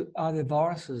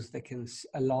viruses that can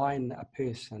align a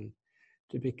person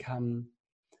to become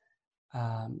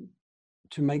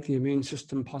to make the immune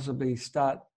system possibly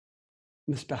start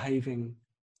misbehaving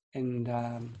and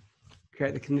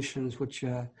create the conditions which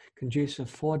are conducive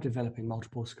for developing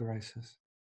multiple sclerosis?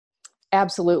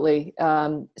 Absolutely.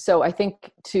 So I think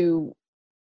to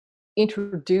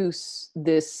introduce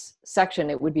this section,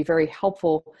 it would be very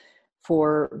helpful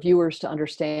for viewers to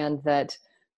understand that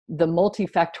the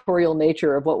multifactorial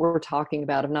nature of what we're talking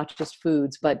about, of not just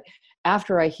foods, but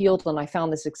after I healed and I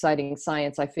found this exciting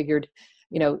science, I figured,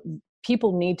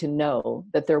 people need to know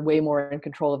that they're way more in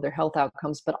control of their health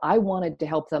outcomes, but I wanted to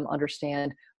help them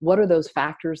understand what are those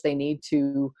factors they need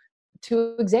to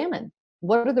examine.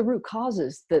 What are the root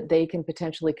causes that they can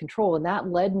potentially control? And that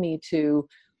led me to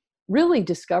really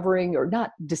discovering, or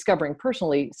not discovering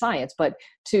personally science, but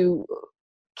to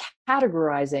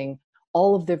categorizing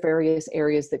all of the various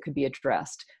areas that could be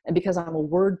addressed. And because I'm a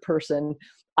word person,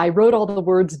 I wrote all the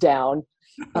words down,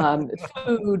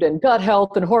 food and gut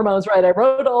health and hormones, right? I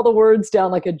wrote all the words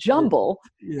down like a jumble,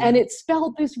 and it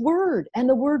spelled this word, and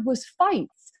the word was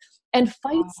fights. And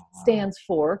fights stands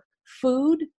for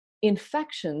food,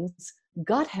 infections,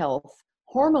 gut health,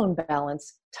 hormone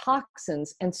balance,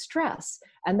 toxins, and stress.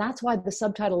 And that's why the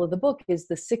subtitle of the book is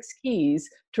The 6 Keys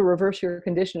to Reverse Your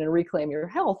Condition and Reclaim Your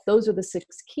Health. Those are the 6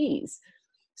 keys.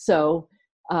 So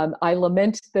I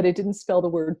lament that it didn't spell the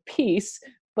word peace,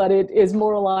 but it is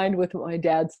more aligned with what my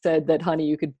dad said, that, honey,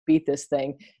 you could beat this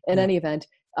thing. In any event,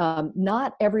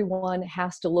 not everyone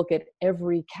has to look at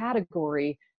every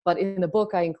category, but in the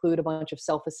book, I include a bunch of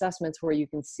self-assessments where you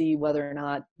can see whether or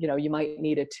not, you might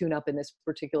need a tune-up in this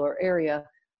particular area,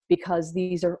 because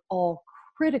these are all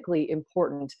critically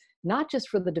important, not just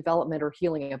for the development or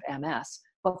healing of MS,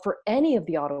 but for any of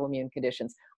the autoimmune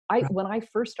conditions. When I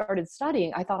first started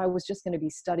studying, I thought I was just going to be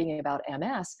studying about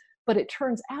MS, but it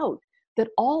turns out that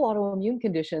all autoimmune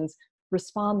conditions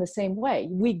respond the same way.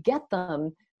 We get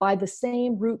them by the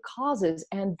same root causes,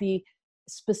 and the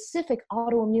specific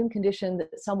autoimmune condition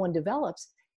that someone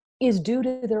develops is due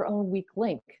to their own weak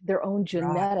link, their own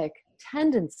genetic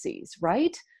tendencies,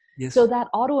 right? Yes. So that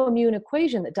autoimmune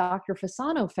equation that Dr.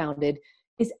 Fasano founded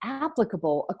is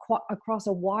applicable across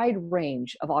a wide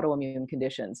range of autoimmune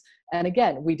conditions. And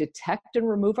again, we detect and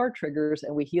remove our triggers,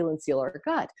 and we heal and seal our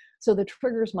gut. So the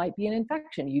triggers might be an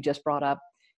infection. You just brought up,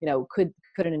 could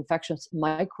an infectious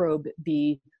microbe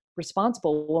be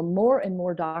responsible? Well, more and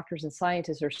more doctors and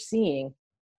scientists are seeing,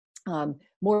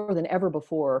 more than ever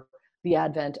before, the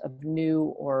advent of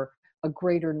new or a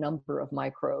greater number of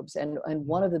microbes. And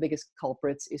one of the biggest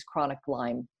culprits is chronic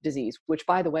Lyme disease, which,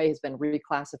 by the way, has been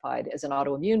reclassified as an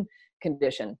autoimmune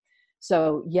condition.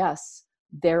 So yes,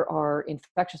 there are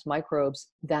infectious microbes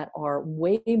that are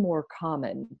way more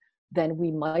common than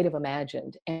we might have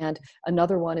imagined. And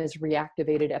another one is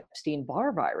reactivated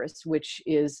Epstein-Barr virus, which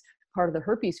is part of the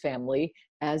herpes family,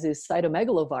 as is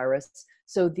cytomegalovirus.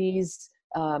 So these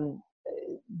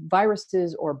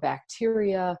viruses or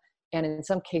bacteria, and in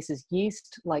some cases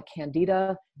yeast like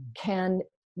Candida, can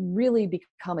really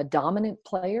become a dominant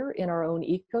player in our own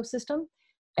ecosystem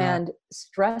and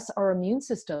stress our immune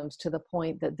systems to the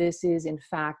point that this is, in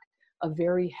fact, a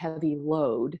very heavy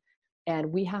load.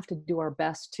 And we have to do our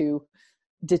best to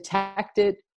detect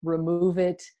it, remove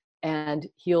it, and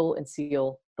heal and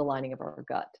seal the lining of our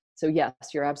gut. So yes,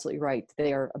 you're absolutely right.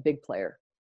 They are a big player.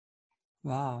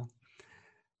 Wow.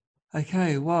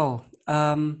 Okay, well,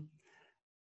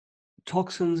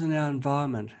 toxins in our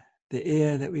environment, the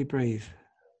air that we breathe.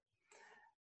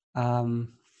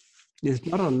 There's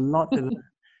not a lot that,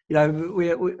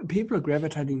 people are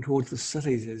gravitating towards the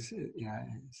cities as,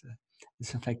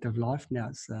 it's a fact of life now.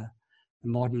 It's the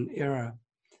modern era.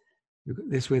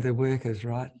 That's where the work is,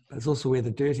 right? But it's also where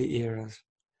the dirty air is.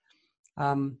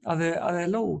 Are there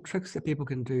little tricks that people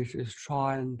can do to just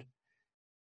try and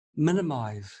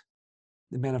minimize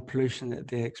the amount of pollution that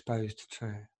they're exposed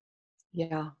to?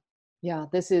 Yeah,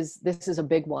 this is a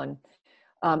big one.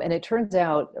 And it turns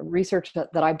out research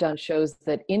that I've done shows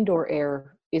that indoor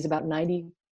air is about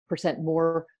 90%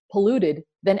 more polluted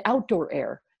than outdoor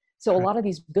air. So a lot of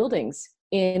these buildings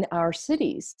in our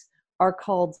cities are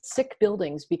called sick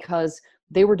buildings because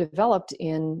they were developed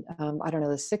in,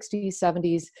 the 60s,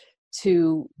 70s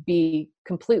to be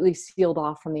completely sealed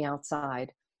off from the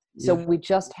outside. So we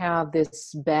just have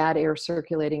this bad air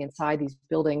circulating inside these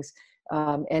buildings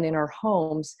and in our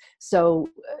homes. So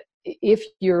if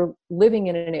you're living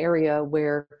in an area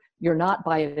where you're not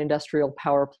by an industrial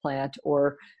power plant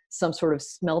or some sort of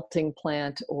smelting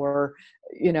plant or,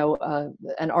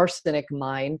 an arsenic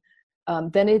mine,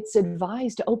 then it's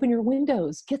advised to open your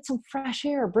windows, get some fresh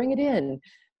air, bring it in,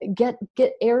 get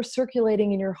air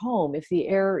circulating in your home. If the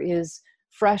air is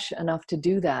fresh enough to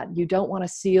do that, you don't want to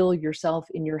seal yourself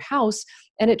in your house.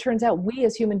 And it turns out we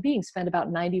as human beings spend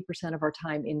about 90% of our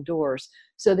time indoors.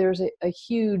 So there's a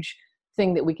huge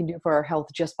thing that we can do for our health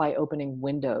just by opening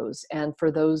windows. And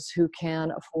for those who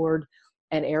can afford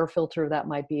an air filter, that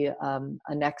might be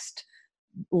a next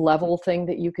level thing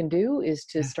that you can do, is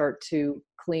to start to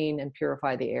clean and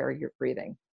purify the air you're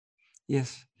breathing.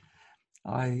 Yes.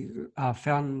 I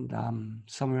found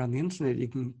somewhere on the internet you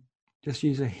can just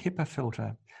use a HEPA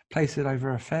filter, place it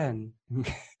over a fan.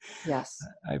 Yes.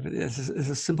 It's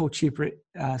a simple, cheap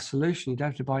solution. You don't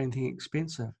have to buy anything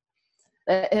expensive.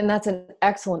 And that's an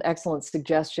excellent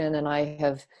suggestion. And I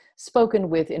have spoken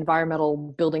with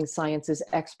environmental building sciences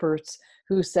experts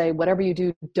who say, whatever you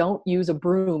do, don't use a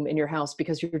broom in your house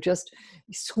because you're just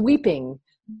sweeping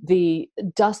the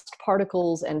dust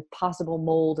particles and possible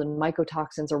mold and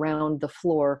mycotoxins around the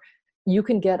floor. You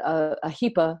can get a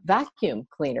HEPA vacuum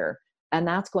cleaner, and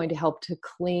that's going to help to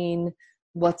clean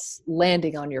what's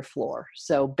landing on your floor.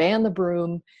 So ban the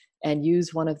broom and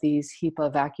use one of these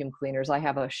HEPA vacuum cleaners. I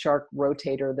have a Shark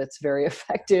rotator that's very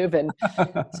effective. And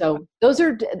so those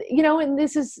are, and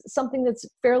this is something that's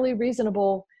fairly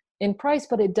reasonable in price,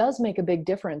 but it does make a big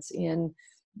difference in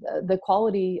the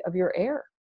quality of your air.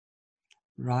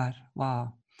 Right.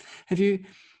 Wow. Have you,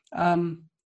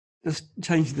 just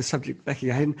changing the subject back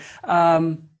again,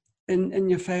 in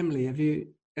your family, have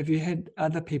you had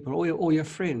other people or your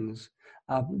friends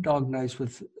diagnosed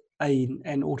with an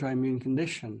autoimmune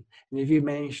condition? And have you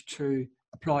managed to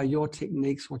apply your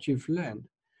techniques, what you've learned?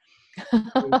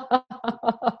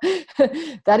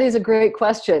 That is a great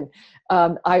question.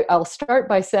 I'll start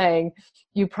by saying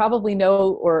you probably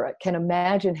know or can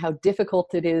imagine how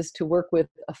difficult it is to work with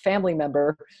a family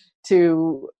member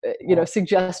to,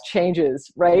 suggest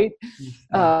changes, right?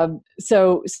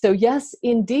 So yes,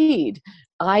 indeed.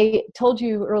 I told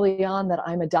you early on that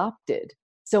I'm adopted.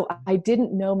 So I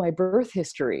didn't know my birth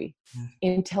history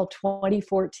until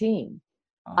 2014.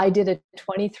 I did a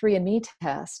 23andMe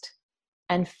test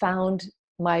and found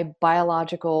my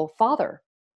biological father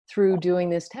through doing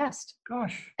this test.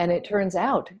 Gosh. And it turns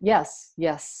out, yes,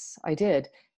 I did.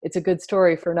 It's a good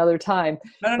story for another time.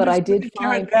 But I did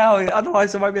find it now,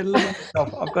 otherwise I might be able to limit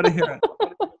myself. I've got to hear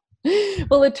it.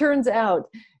 Well, it turns out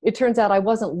I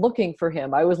wasn't looking for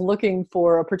him. I was looking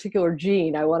for a particular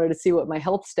gene. I wanted to see what my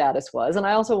health status was. And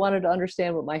I also wanted to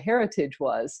understand what my heritage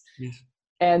was. Yes.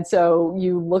 And so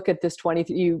you look at this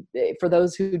for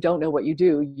those who don't know what you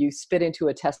do, you spit into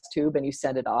a test tube and you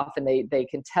send it off, and they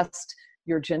can test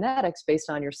your genetics based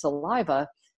on your saliva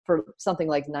for something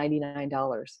like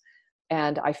 $99.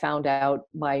 And I found out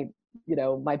my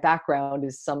background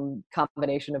is some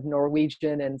combination of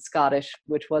Norwegian and Scottish,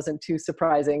 which wasn't too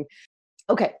surprising.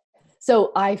 Okay.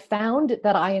 So I found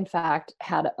that I, in fact,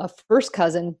 had a first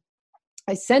cousin.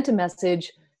 I sent a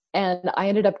message and I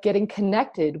ended up getting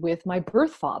connected with my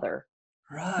birth father,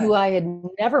 who I had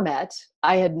never met.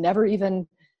 I had never even,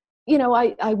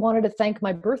 I wanted to thank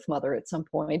my birth mother at some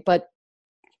point, but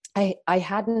I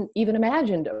hadn't even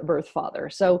imagined a birth father.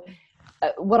 So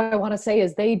what I want to say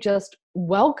is they just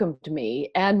welcomed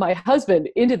me and my husband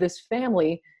into this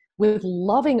family with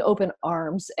loving open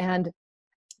arms, and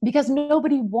because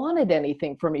nobody wanted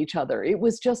anything from each other. It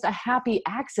was just a happy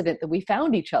accident that we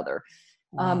found each other.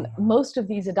 Most of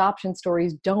these adoption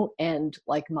stories don't end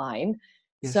like mine.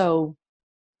 Yes. So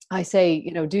I say,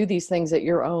 do these things at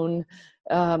your own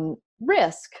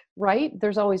risk, right?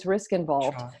 There's always risk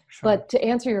involved. Sure, sure. But to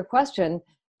answer your question,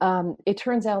 it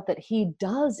turns out that he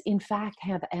does in fact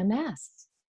have MS,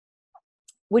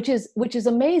 which is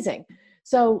amazing.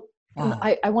 So Wow.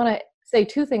 I want to say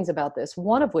two things about this.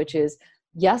 One of which is,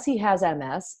 yes, he has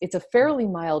MS. It's a fairly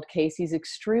mild case. He's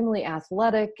extremely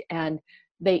athletic, and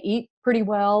they eat pretty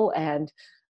well, and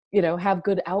have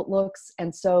good outlooks,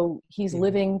 and so he's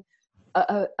living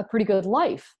a pretty good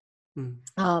life.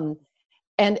 Mm.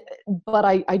 But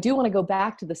I do want to go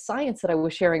back to the science that I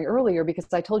was sharing earlier, because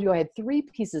I told you I had 3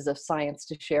 pieces of science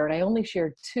to share, and I only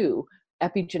shared 2,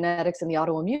 epigenetics and the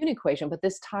autoimmune equation. But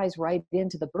this ties right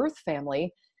into the birth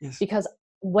family, because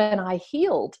when I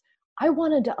healed, I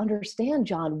wanted to understand,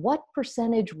 John, what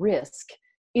percentage risk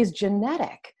is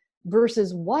genetic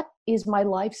versus what is my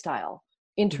lifestyle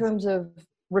in terms of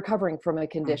recovering from a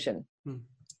condition.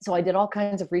 So I did all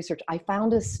kinds of research. I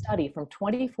found a study from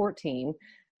 2014,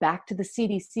 back to the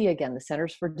CDC again, the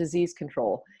Centers for Disease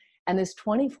Control. And this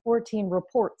 2014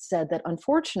 report said that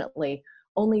unfortunately,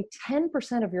 only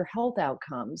 10% of your health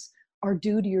outcomes are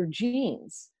due to your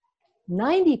genes.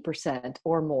 90%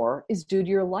 or more is due to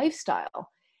your lifestyle.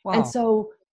 Wow. And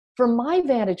so from my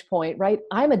vantage point, right,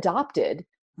 I'm adopted.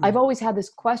 I've always had this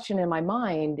question in my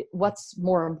mind, what's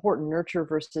more important, nurture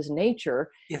versus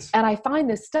nature? Yes. And I find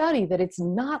this study that it's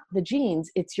not the genes,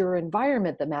 it's your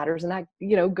environment that matters. And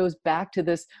that, goes back to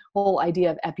this whole idea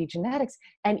of epigenetics.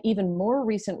 And even more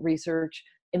recent research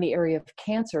in the area of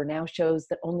cancer now shows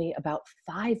that only about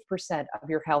 5% of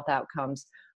your health outcomes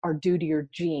are due to your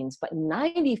genes, but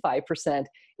 95%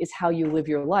 is how you live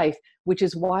your life, which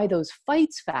is why those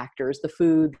fights factors, the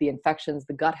food, the infections,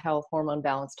 the gut health, hormone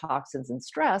balance, toxins, and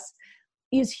stress,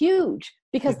 is huge,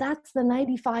 because that's the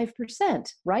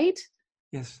 95%, right?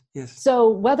 Yes, yes. So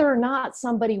whether or not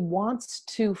somebody wants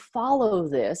to follow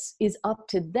this is up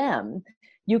to them.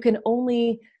 You can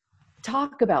only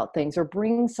talk about things or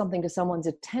bring something to someone's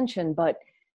attention, but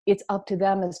it's up to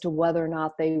them as to whether or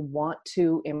not they want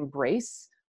to embrace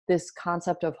this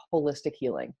concept of holistic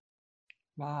healing.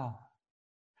 Wow.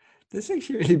 This is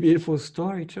actually a really beautiful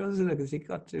story too, isn't it? Because you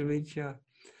got to meet your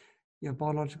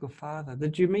biological father.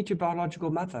 Did you meet your biological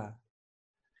mother?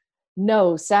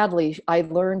 No, sadly, I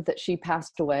learned that she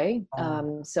passed away.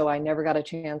 So I never got a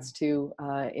chance to,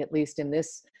 at least in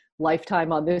this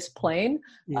lifetime on this plane,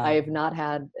 I have not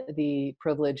had the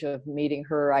privilege of meeting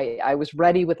her. I was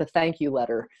ready with a thank you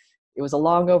letter. It was a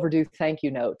long overdue thank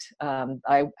you note.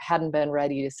 I hadn't been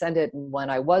ready to send it. And when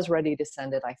I was ready to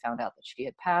send it, I found out that she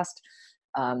had passed.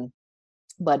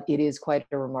 But it is quite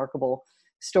a remarkable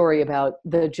story about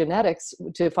the genetics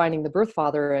to finding the birth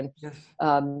father. And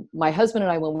my husband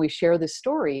and I, when we share this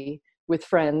story with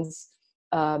friends,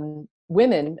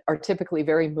 women are typically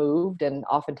very moved and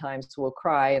oftentimes will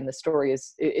cry. And the story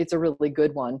it's a really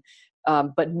good one.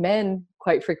 But men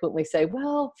quite frequently say,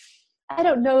 well, I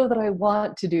don't know that I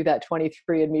want to do that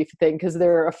 23andMe thing, because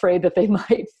they're afraid that they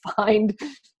might find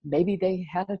maybe they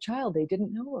had a child they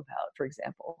didn't know about, for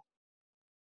example.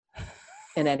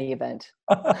 In any event,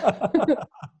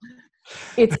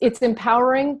 it's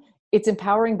empowering. It's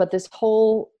empowering, but this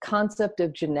whole concept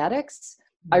of genetics,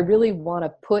 I really want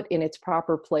to put in its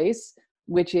proper place,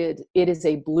 which it is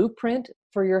a blueprint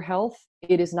for your health.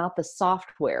 It is not the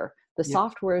software. The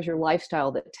software is your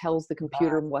lifestyle that tells the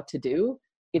computer what to do.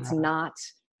 It's not,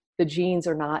 the genes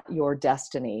are not your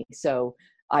destiny. So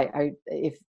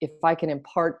if I can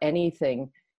impart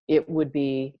anything, it would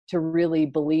be to really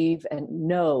believe and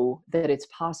know that it's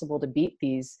possible to beat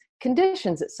these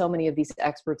conditions that so many of these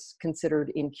experts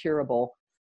considered incurable,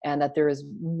 and that there is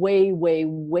way, way,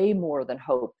 way more than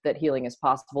hope that healing is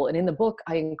possible. And in the book,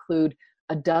 I include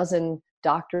a dozen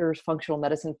doctors, functional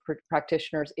medicine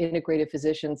practitioners, integrative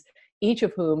physicians, each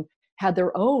of whom had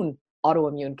their own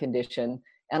autoimmune condition.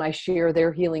 And I share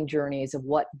their healing journeys of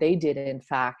what they did, in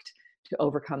fact, to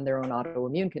overcome their own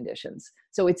autoimmune conditions.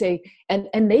 So it's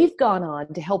and they've gone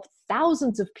on to help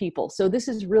thousands of people. So this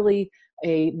is really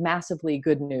a massively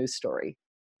good news story.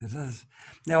 It is.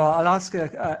 Now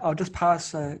I'll just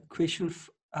pass a question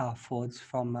forwards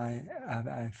from a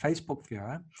Facebook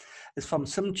viewer. It's from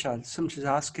Simcha. Simcha's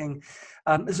asking,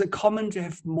 is it common to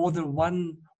have more than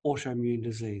one autoimmune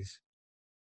disease?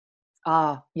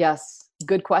 Yes,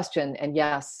 good question. And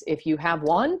yes, if you have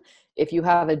one, if you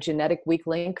have a genetic weak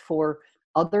link for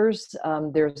others,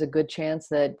 there's a good chance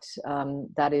that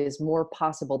that is more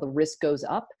possible. The risk goes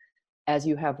up as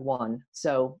you have one.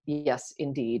 So yes,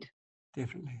 indeed.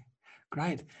 Definitely.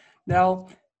 Great. Now,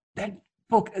 that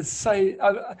book is so,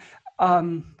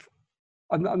 I'm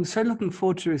so looking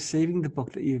forward to receiving the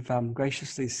book that you've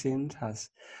graciously sent us.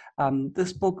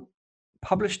 This book,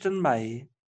 published in May,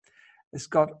 It's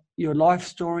got your life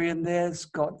story in there. It's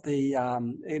got the,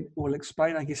 it will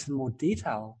explain, I guess, in more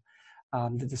detail,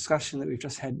 the discussion that we've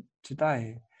just had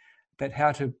today about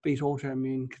how to beat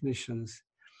autoimmune conditions.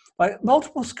 Like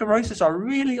multiple sclerosis, I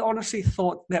really honestly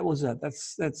thought that was it.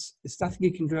 That's there's nothing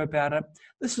you can do about it.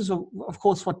 This is, of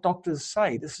course, what doctors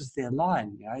say. This is their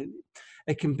line. You know,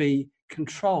 it can be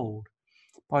controlled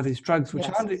by these drugs,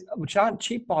 which aren't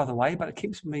cheap, by the way, but it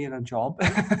keeps me in a job.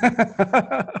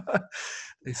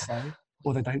 They say,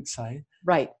 or they don't say.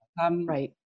 Right.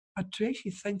 Right. But to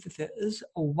actually think that there is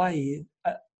a way,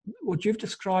 what you've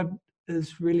described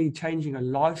is really changing a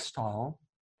lifestyle,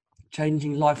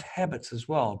 changing life habits as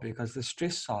well, because the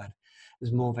stress side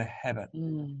is more of a habit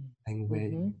thing where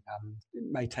you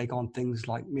may take on things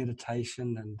like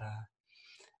meditation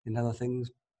and other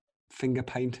things, finger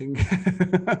painting.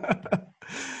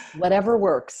 Whatever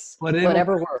works.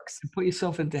 Whatever works. Put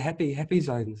yourself into happy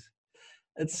zones.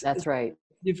 That's right.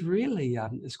 You've really,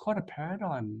 it's quite a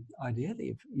paradigm idea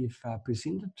that you've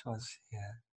presented to us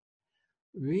here.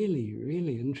 Really,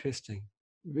 really interesting.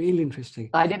 Really interesting.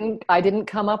 I didn't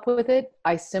come up with it.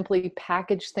 I simply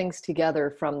packaged things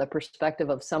together from the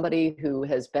perspective of somebody who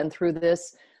has been through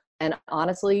this. And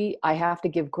honestly, I have to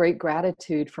give great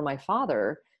gratitude for my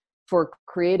father for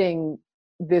creating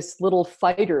this little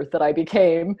fighter that I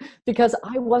became, because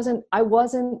I wasn't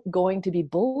going to be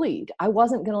bullied. I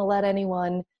wasn't going to let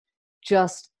anyone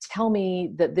just tell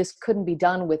me that this couldn't be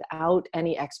done without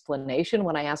any explanation.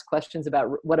 When I ask questions about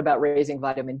what about raising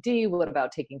vitamin D, what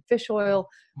about taking fish oil,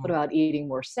 what about eating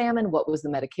more salmon, what was the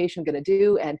medication going to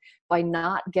do? And by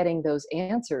not getting those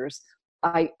answers,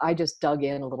 I just dug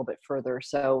in a little bit further.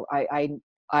 So I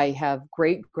have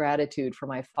great gratitude for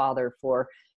my father for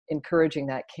encouraging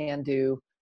that can-do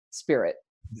spirit.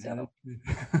 So.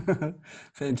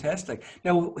 Fantastic.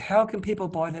 Now, how can people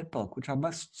buy that book, which I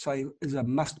must say is a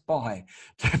must-buy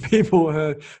to people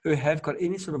who have got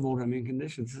any sort of autoimmune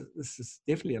conditions? This is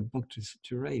definitely a book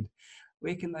to read.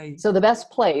 Where can they? So the best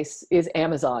place is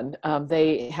Amazon.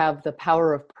 They have the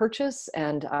power of purchase,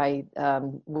 and I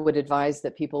would advise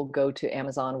that people go to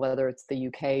Amazon, whether it's the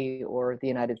UK or the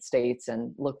United States,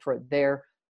 and look for it there.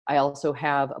 I also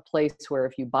have a place where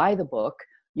if you buy the book,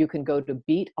 you can go to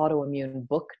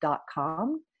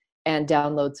beatautoimmunebook.com and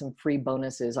download some free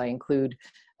bonuses. I include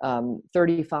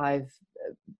 35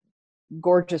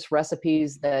 gorgeous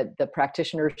recipes that the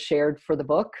practitioners shared for the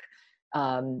book,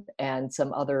 and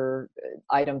some other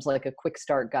items like a quick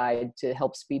start guide to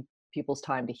help speed people's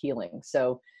time to healing.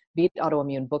 So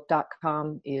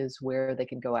beatautoimmunebook.com is where they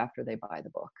can go after they buy the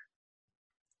book.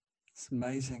 It's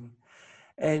amazing.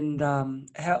 And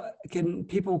how can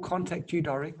people contact you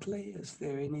directly? Is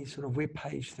there any sort of web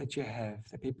page that you have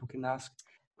that people can ask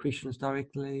questions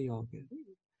directly or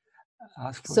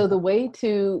ask for? So the way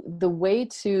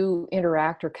to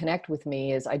interact or connect with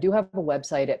me is I do have a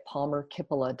website at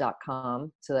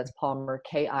palmerkippola.com. So that's Palmer,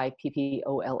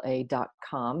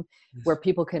 KIPPOLA.com, yes, where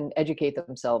people can educate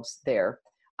themselves there.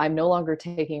 I'm no longer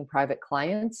taking private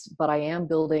clients, but I am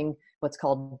building what's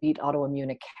called Beat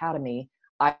Autoimmune Academy.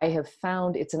 I have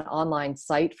found it's an online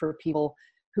site for people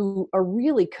who are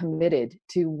really committed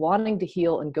to wanting to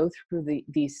heal and go through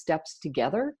these steps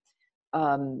together.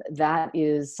 That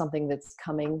is something that's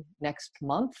coming next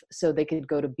month. So they could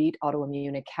go to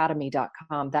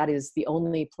beatautoimmuneacademy.com. That is the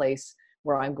only place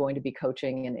where I'm going to be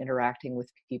coaching and interacting with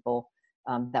people.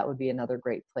 That would be another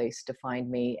great place to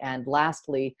find me. And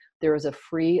lastly, there is a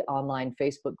free online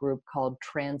Facebook group called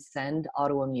Transcend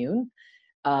Autoimmune.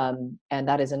 And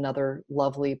that is another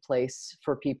lovely place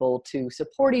for people to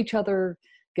support each other,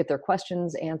 get their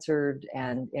questions answered,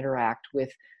 and interact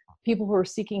with people who are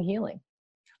seeking healing.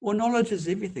 Well, knowledge is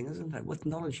everything, isn't it? With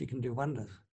knowledge, you can do wonders.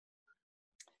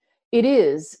 It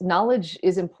is. Knowledge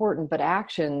is important, but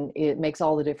action, it makes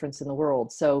all the difference in the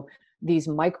world. So these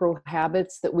micro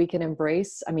habits that we can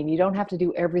embrace, I mean, you don't have to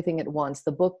do everything at once.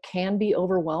 The book can be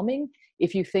overwhelming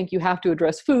if you think you have to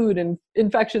address food and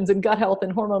infections and gut health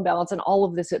and hormone balance and all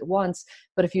of this at once.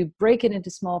 But if you break it into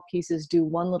small pieces, do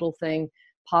one little thing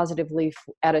positively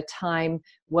at a time,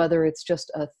 whether it's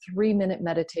just a 3-minute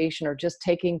meditation or just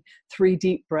taking 3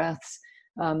 deep breaths,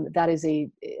 that is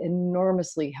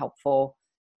enormously helpful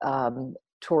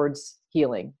towards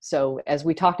healing. So as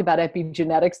we talked about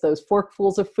epigenetics, those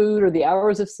forkfuls of food or the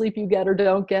hours of sleep you get or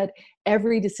don't get,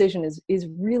 every decision is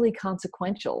really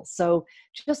consequential. So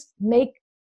just make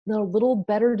little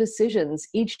better decisions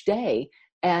each day,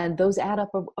 and those add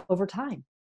up over time.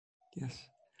 Yes.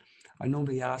 I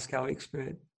normally ask our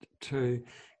expert to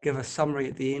give a summary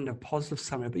at the end, a positive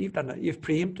summary, but you've done it. You've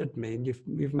preempted me, and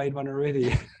you've made one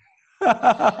already.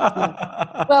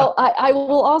 Well,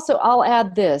 I'll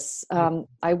add this.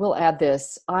 I will add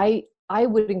this. I I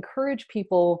would encourage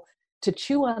people to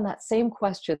chew on that same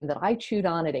question that I chewed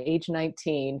on at age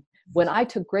 19 when I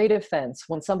took great offense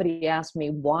when somebody asked me,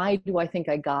 why do I think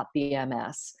I got the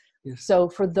MS? Yes. So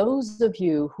for those of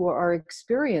you who are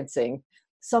experiencing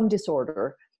some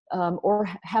disorder, or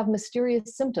have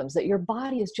mysterious symptoms that your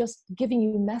body is just giving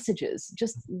you messages,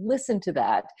 just listen to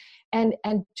that, and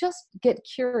just get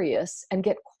curious and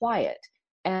get quiet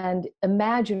and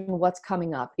imagine what's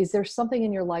coming up. Is there something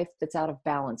in your life that's out of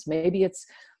balance? Maybe it's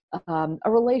a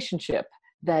relationship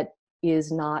that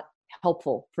is not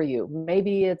helpful for you.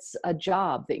 Maybe it's a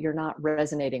job that you're not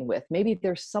resonating with. Maybe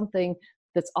there's something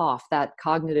that's off, that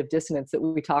cognitive dissonance that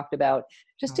we talked about.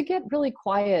 Just to get really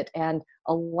quiet and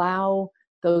allow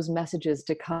those messages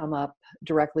to come up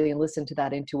directly and listen to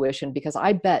that intuition, because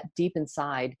I bet deep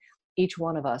inside each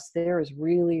one of us, there is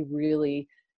really, really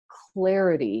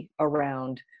clarity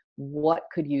around what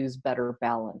could use better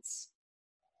balance.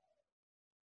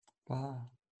 Wow.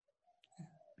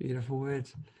 Beautiful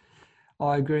words.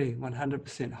 I agree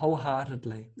 100%,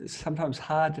 wholeheartedly. It's sometimes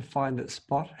hard to find that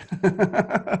spot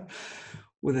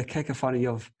with a cacophony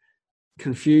of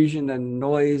confusion and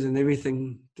noise and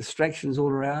everything, distractions all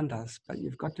around us, but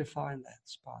you've got to find that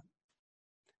spot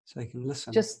so you can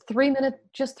listen. Just 3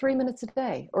 minutes a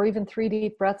day, or even 3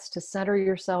 deep breaths to center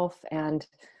yourself, and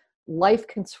life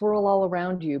can swirl all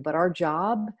around you, but our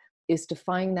job is to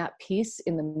find that peace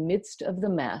in the midst of the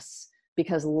mess,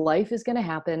 because life is going to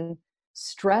happen.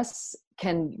 Stress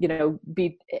can,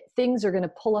 things are going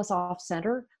to pull us off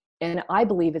center. And I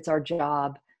believe it's our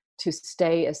job to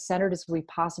stay as centered as we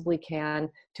possibly can,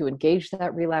 to engage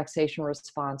that relaxation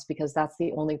response, because that's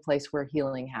the only place where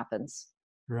healing happens.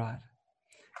 Right.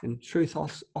 And truth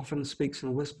often speaks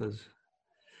in whispers.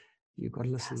 You've got to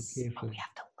listen carefully. We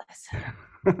have to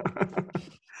listen.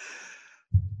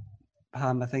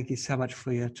 Parma, thank you so much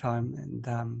for your time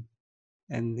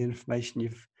and the information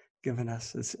you've given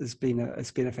us. It's been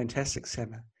a fantastic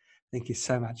summer. Thank you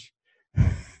so much.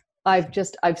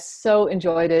 I've so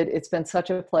enjoyed it. It's been such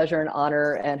a pleasure and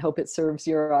honor, and hope it serves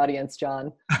your audience,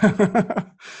 John.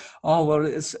 Oh, well,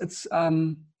 it's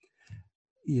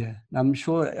yeah. I'm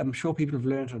sure people have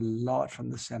learned a lot from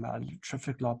this summer. A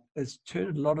terrific lot. It's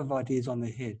turned a lot of ideas on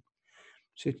their head.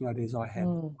 Certain ideas I have.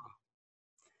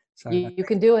 So you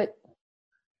can do it.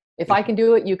 If I can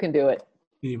do it, you can do it.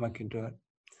 Anyone can do it.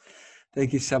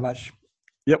 Thank you so much.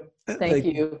 Yep. Thank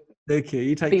you. Thank you.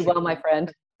 You take care. Be well, my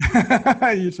friend.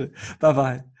 You too.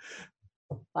 Bye-bye.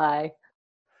 Bye.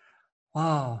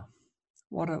 Wow.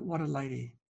 What a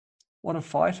lady. What a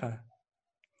fighter.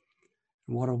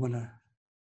 What a winner.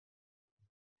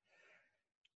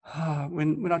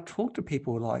 When I talk to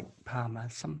people like Parma,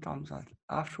 sometimes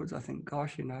afterwards I think,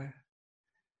 gosh,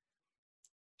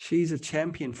 she's a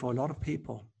champion for a lot of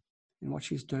people. And what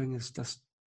she's doing is just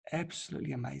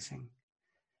absolutely amazing.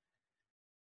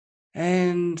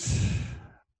 And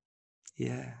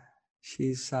yeah,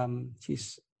 she's the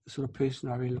sort of person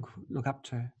I really look up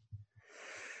to.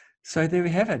 So there we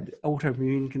have it.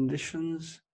 Autoimmune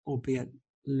conditions, albeit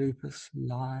lupus,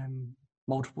 Lyme,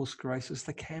 multiple sclerosis,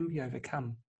 they can be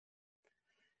overcome.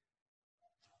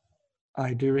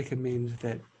 I do recommend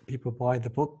that people buy the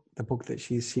book that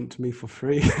she sent to me for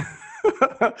free.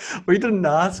 We didn't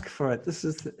ask for it. This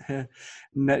is her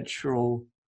natural,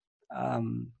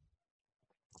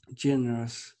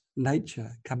 generous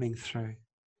nature coming through.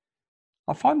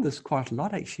 I find this quite a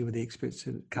lot actually with the experts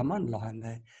who come online.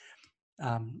 They're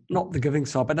not the giving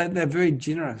side, but they're very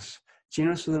generous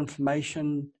with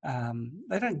information.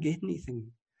 They don't get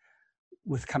anything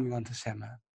with coming onto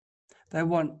SAMR. They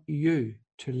want you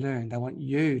to learn. They want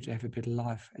you to have a better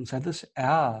life. And so this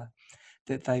hour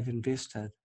that they've invested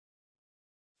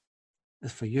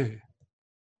is for you.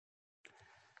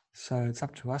 So it's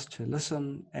up to us to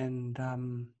listen and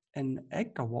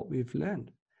act on what we've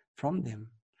learned from them.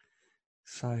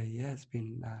 So yeah, it's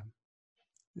been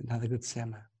another good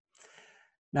SAMR.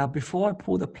 Now, before I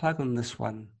pull the plug on this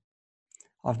one,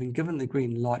 I've been given the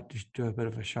green light to do a bit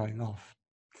of a showing off.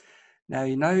 Now,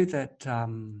 you know that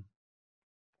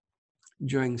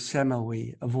during SAMR,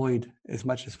 we avoid as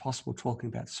much as possible talking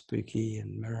about Spooky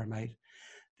and MirrorMate.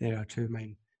 There are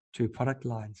two product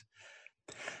lines.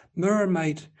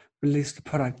 MirrorMate released a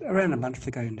product around a month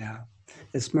ago now.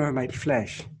 It's MirrorMate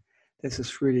Flash. That's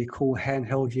this really cool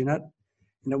handheld unit,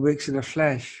 and it works in a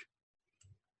flash.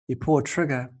 You pull a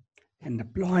trigger, and the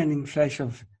blinding flash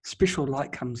of special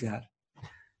light comes out.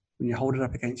 When you hold it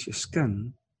up against your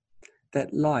skin,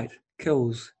 that light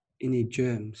kills any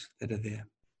germs that are there.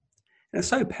 And it's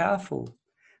so powerful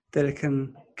that it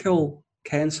can kill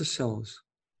cancer cells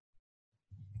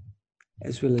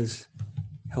as well as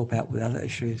help out with other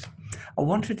issues. I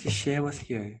wanted to share with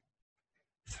you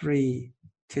 3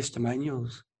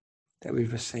 testimonials that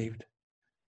we've received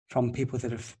from people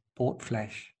that have bought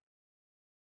Flash.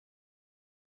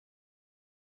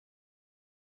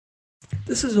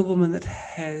 This is a woman that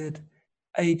had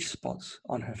age spots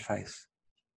on her face,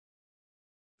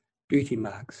 beauty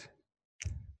marks.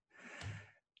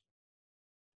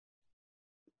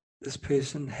 This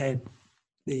person had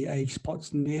the age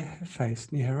spots near her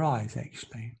face, near her eyes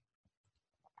actually.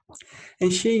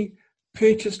 And she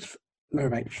purchased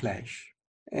Mermaid Flash,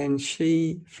 and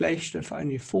she flashed it for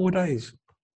only 4 days.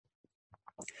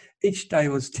 Each day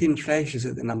was 10 flashes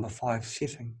at the number 5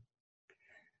 setting.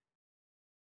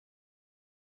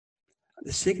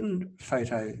 The second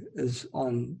photo is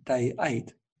on day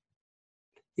 8.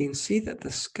 You can see that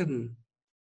the skin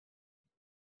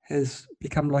has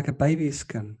become like a baby's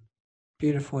skin,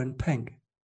 beautiful and pink.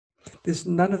 There's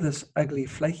none of this ugly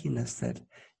flakiness that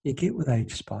you get with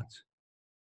age spots.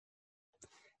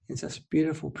 It's this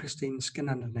beautiful, pristine skin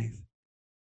underneath.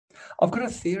 I've got a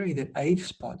theory that age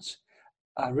spots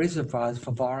are reservoirs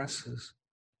for viruses.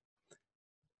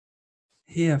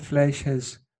 Here, Flash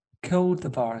has killed the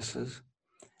viruses,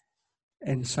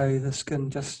 and so the skin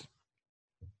just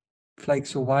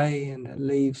flakes away and it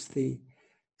leaves the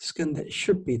skin that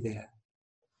should be there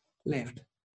left.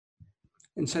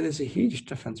 And so there's a huge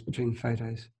difference between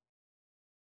photos.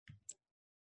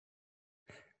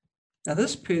 Now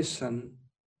this person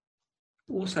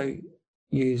also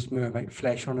used Mermaid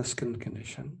Flash on a skin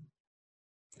condition.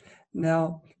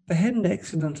 Now, they had an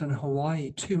accident in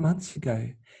Hawaii 2 months ago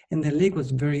and their leg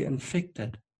was very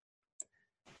infected.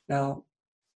 Now,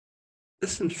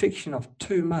 this infection of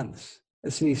 2 months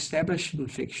is an established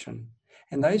infection,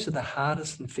 and those are the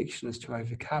hardest infections to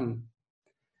overcome.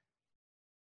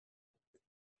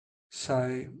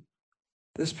 So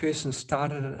this person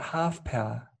started at half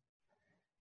power,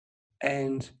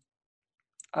 and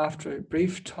after a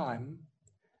brief time,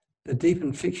 the deep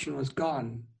infection was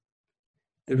gone.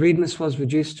 The redness was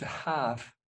reduced to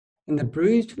half, and the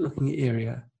bruised looking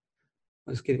area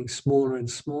was getting smaller and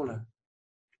smaller.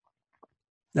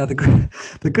 Now, the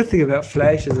good thing about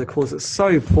Flash is, of course, it's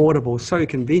so portable, so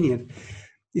convenient.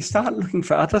 You start looking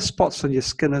for other spots on your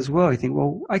skin as well. You think,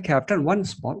 well, okay, I've done one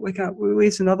spot.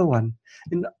 Where's another one?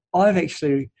 And I've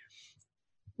actually,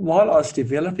 while I was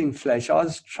developing Flash, I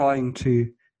was trying to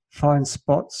find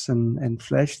spots and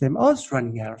flash them. I was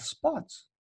running out of spots.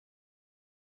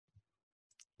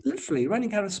 Literally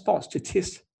running out of spots to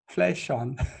test Flash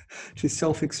on, to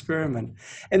self-experiment.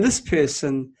 And this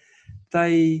person,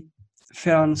 they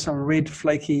found some red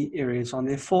flaky areas on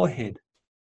their forehead.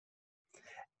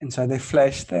 And so they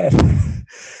flashed that.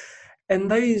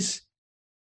 And those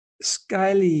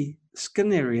scaly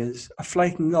skin areas are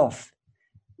flaking off,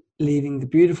 leaving the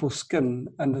beautiful skin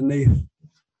underneath.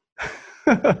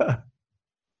 And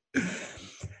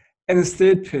this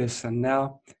third person,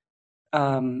 now,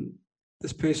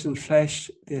 this person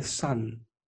flashed their son.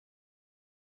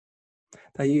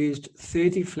 They used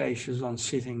 30 flashes on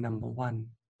setting number 1.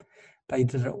 They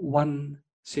did it 1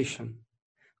 session.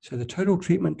 So the total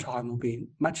treatment time will be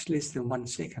much less than 1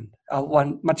 second,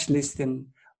 much less than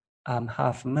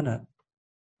half a minute.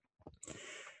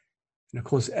 And of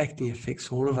course, acne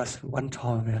affects all of us at one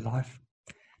time of our life.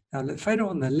 Now, the photo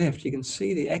on the left, you can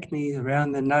see the acne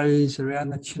around the nose, around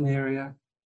the chin area.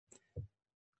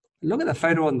 Look at the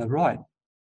photo on the right.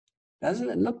 Doesn't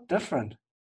it look different?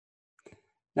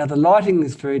 Now, the lighting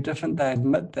is very different. They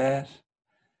admit that.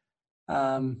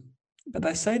 But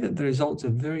they say that the results are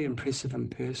very impressive in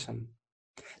person.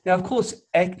 Now, of course,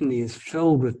 acne is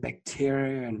filled with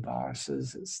bacteria and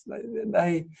viruses.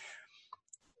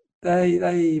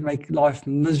 They make life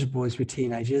miserable as we're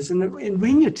teenagers. And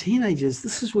when you're teenagers,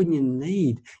 this is when you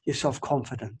need your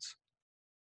self-confidence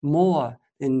more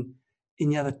than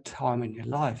any other time in your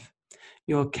life.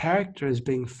 Your character is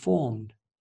being formed.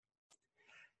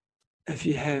 If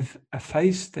you have a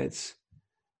face that's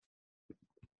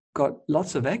got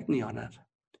lots of acne on it,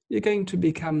 you're going to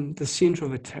become the center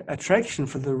of attraction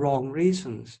for the wrong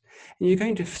reasons. And you're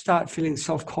going to start feeling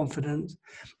self-confident.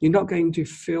 You're not going to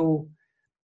feel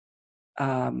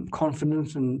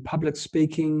confident in public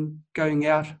speaking. Going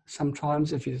out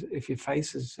sometimes, if your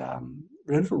face is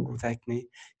riddled with acne,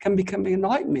 can become a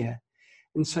nightmare.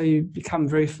 And so you become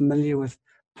very familiar with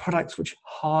products which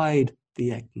hide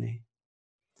the acne.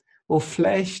 Well,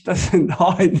 Flash doesn't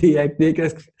hide the acne,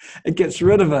 it gets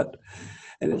rid of it.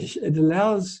 And it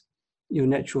allows your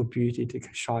natural beauty to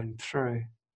shine through.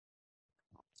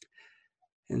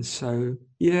 And so,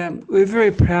 yeah, we're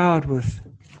very proud with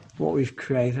what we've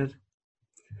created.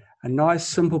 A nice,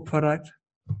 simple product,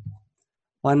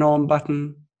 1 on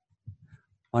button,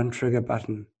 1 trigger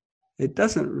button. It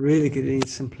doesn't really get any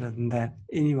simpler than that.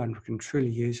 Anyone can truly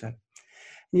use it.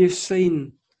 You've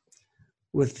seen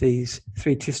with these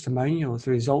 3 testimonials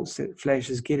the results that Flash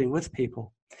is getting with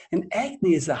people. And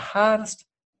acne is the hardest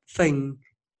thing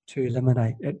to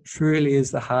eliminate. It truly is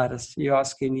the hardest. You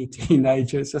ask any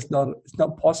teenager, it's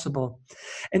not possible.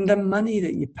 And the money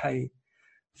that you pay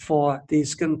for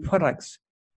these skin products,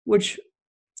 which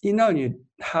in your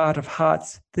heart of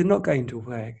hearts, they're not going to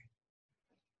work.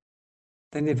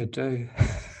 They never do.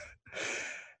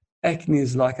 Acne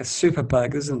is like a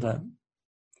superbug, isn't it?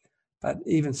 But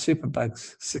even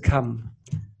superbugs succumb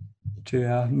to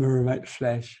our MirrorMate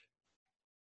Flash.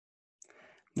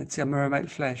 That's our MirrorMate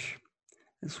Flash.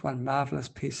 It's one marvelous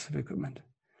piece of equipment.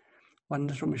 One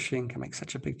little machine can make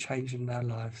such a big change in our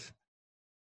lives.